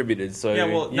 listener contributed, so Yeah,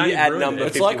 well, now you you've add ruined number it.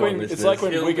 It's like 51 when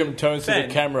listeners. Wiggum turns to Ben.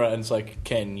 the camera and it's like,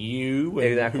 "Can you?" And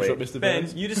Exactly. Who shot Mr. Ben,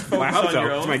 Burns? you just focus I hope on so.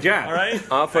 your own. It's my job. All right.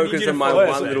 I'll I need focus you to on my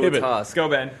focus. one Hit little it. task. Go,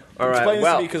 Ben. All right. Explain this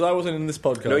well, to me because I wasn't in this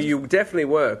podcast. no, you definitely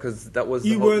were because that was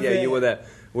You the whole, were yeah, there. you were there.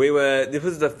 This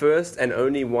was the first and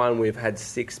only one we've had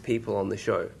 6 people on the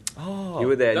show. Oh, You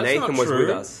were there. that's Nathan not was with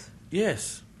true. us.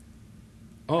 yes.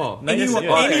 Oh, Anyway,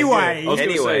 Yeah. anyway, I was going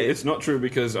to Anyway. say it's not true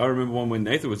because I remember one when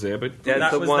Nathan was there, but That's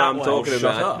That the was one that I'm one. talking Shut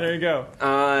about. up. There you go.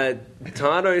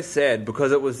 Tano said,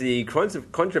 because it was the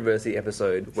controversy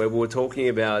episode where we were talking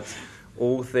about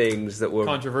all things that were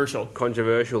Controversial.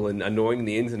 controversial and annoying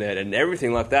the internet and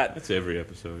everything like that. that's every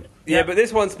episode. Yeah, but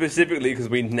this one specifically because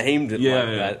we named it Yeah, like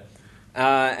yeah. that.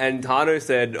 And Tano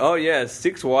said, "Oh yeah,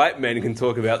 6 white men can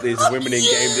talk about these women in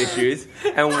games issues,"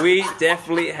 and we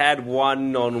definitely had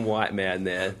one non-white man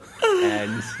there,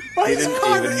 and didn't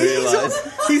even realize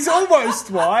he's almost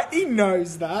white. He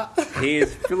knows that. he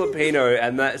is Filipino,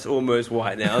 and that's almost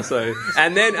white now. So,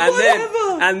 and then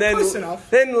Close enough.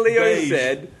 then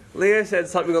Beige. Leo said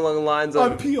something along the lines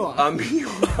of, I'm pure. I'm pure."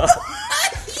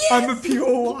 I'm a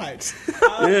pure white.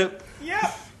 Yep.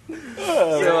 Yeah.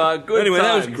 So, good Anyway,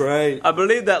 that was times. great. I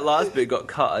believe that last bit got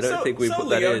cut. I don't think we put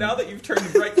that Leo, in. now that you've turned a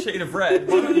bright shade of red,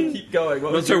 why don't you keep going?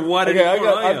 What was So your- why did Okay, you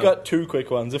I've got 2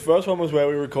 quick ones. The first one was where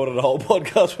we recorded a whole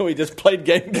podcast where we just played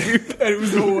GameCube, and it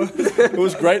was the worst. It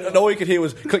was great, and all you could hear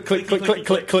was click, click, click, click,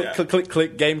 click, click, click, click,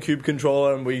 click, GameCube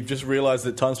controller, and we just realised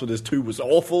that Time Splitters 2 was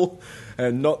awful,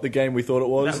 and not the game we thought it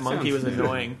was. That monkey was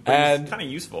annoying, but And- it's kind of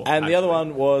useful. And the other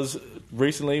actually. one was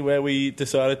recently where we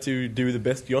decided to do the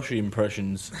best Yoshi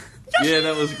impressions. Yeah,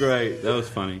 that was great. That was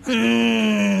funny.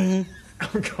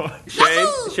 Oh god.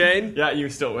 Shane? Yeah, you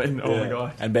still win. Oh my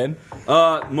god. And Ben?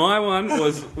 My one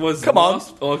was Come on.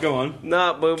 last. Oh, go on.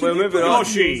 No, we're moving on.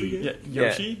 Yoshi. Yeah,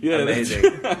 Yoshi. Yeah, Amazing.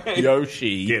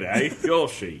 Yoshi. G'day,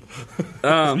 Yoshi.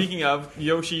 Speaking of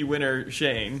Yoshi winner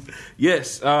Shane,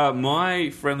 Yes,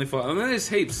 my friendly fire. I mean, there's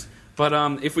heaps, but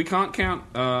if we can't count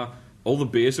all the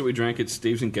beers that we drank at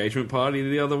Steve's engagement party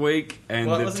the other week, and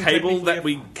Well, it the wasn't table technically that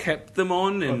we kept them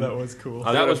on, and that was cool.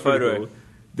 I've that got a was pretty photo. cool.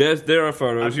 There are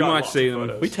photos. I've You got might lots see of them.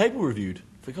 photos. We table reviewed.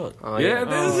 Forgot. Oh, Yeah,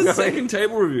 there's a second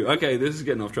table review. Okay, this is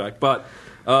getting off track. But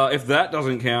if that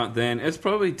doesn't count, then it's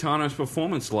probably Tano's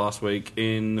performance last week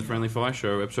in the Friendly Fire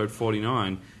Show, episode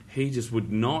 49. He just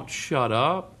would not shut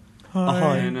up.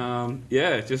 And,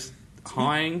 just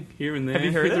hiing here and there, Have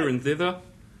you heard hither it? and thither.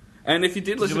 And if you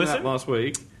did listen to that listen? last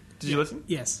week... Did you listen?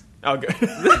 Yes. Oh, good.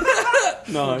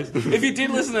 Nice. If you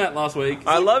did listen to that last week...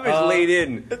 I love his lead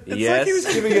in. It's Yes. like he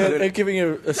was giving a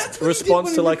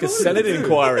response to like a Senate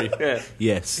inquiry. Yeah.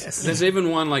 Yes. There's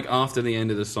even one like after the end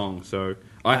of the song, so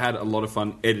I had a lot of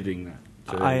fun editing that.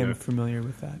 So there you go. familiar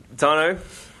with that. Tano?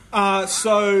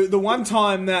 So the one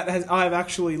time that I've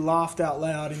actually laughed out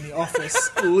loud in the office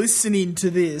listening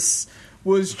to this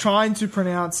was trying to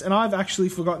pronounce, and I've actually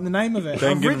forgotten the name of it.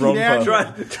 I've written it down.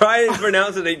 Try and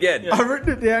pronounce it again. I've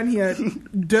written it down here.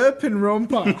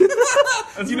 Derpenrompa.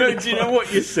 Do you know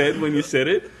what you said when you said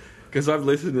it? Because I've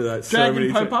listened to that so Dragon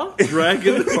many times. Popa?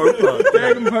 Dragon Popa.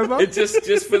 Dragon Popa. It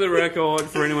just for the record,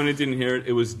 for anyone who didn't hear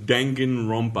it was Dangan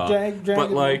Rompa. Dragon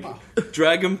but like Rompa.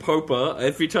 Dragon Popa,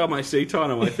 every time I see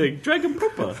Tano, I think Dragon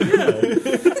Popa.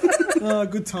 Yeah.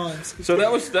 Good times. So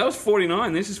that was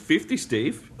 49. This is 50,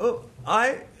 Steve. Oh,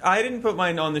 I didn't put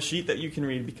mine on the sheet that you can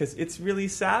read because it's really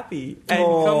sappy. And Come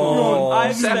on,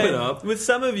 I've sap spent, it up. with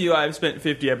some of you, I've spent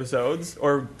 50 episodes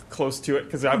or close to it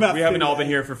because we About haven't all 58. been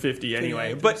here for 50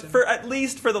 anyway. 58, But for at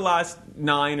least for the last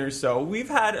 9 or so, we've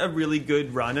had a really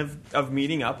good run of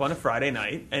meeting up on a Friday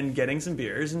night and getting some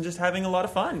beers and just having a lot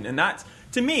of fun. And that's,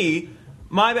 to me,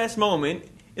 my best moment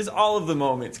is all of the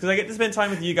moments because I get to spend time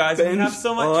with you guys and have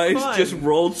so much eyes fun. just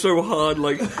rolled so hard,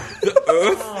 like the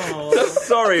earth.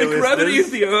 Sorry, The gravity listeners.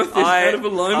 of the earth is out of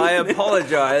alignment. I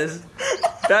apologise.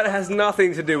 That has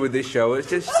nothing to do with this show. It's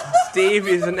just Steve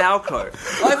is an alco.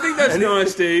 I think that's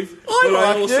nice, Steve. I But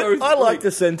liked also, it. I like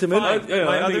the sentiment. My, yeah,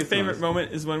 my I think other it's favorite nice.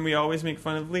 moment is when we always make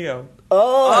fun of Leo.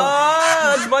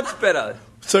 Ah, that's much better.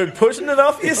 So pushing it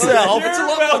off yourself. You're It's a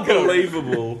lot welcome. more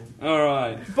believable. All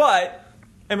right. But,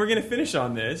 and we're going to finish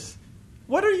on this,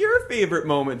 what are your favorite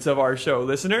moments of our show,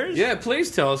 listeners? Yeah,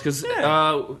 please tell us because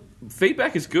Yeah.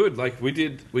 feedback is good. Like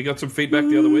we got some feedback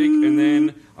the other week, and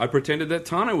then I pretended that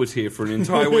Tano was here for an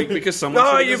entire week because someone.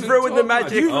 No, said he you've doesn't ruined the talk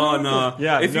magic. much. Oh no!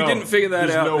 Yeah, if you no. didn't figure that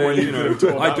There's out, no then, way you you know, could've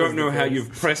told I that don't was know the how case.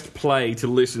 you've pressed play to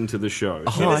listen to the show. Hit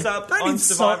us up Don't on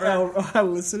insult Survivor. our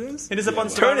listeners. Hit us up on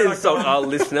Don't insult Survivor.com. our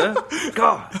listener.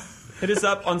 God. Hit us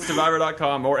up on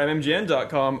Survivor.com or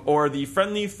MMGN.com or the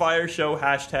Friendly Fire Show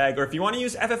hashtag. Or if you want to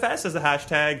use FFS as a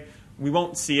hashtag, we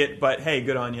won't see it, but hey,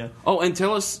 good on you. Oh, and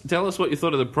tell us what you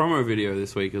thought of the promo video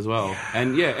this week as well.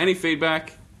 And yeah, any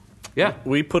feedback? Yeah.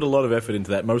 We put a lot of effort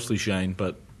into that, mostly Shane,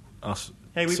 but us.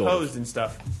 Hey, we sort of. posed and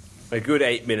stuff. A good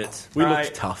 8 minutes. We All looked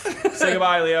right. tough. Say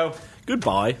goodbye, Leo.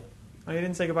 Goodbye. Oh, you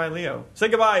didn't say goodbye, Leo. Say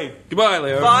goodbye. Goodbye,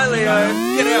 Leo. Bye, Leo.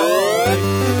 Get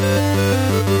out.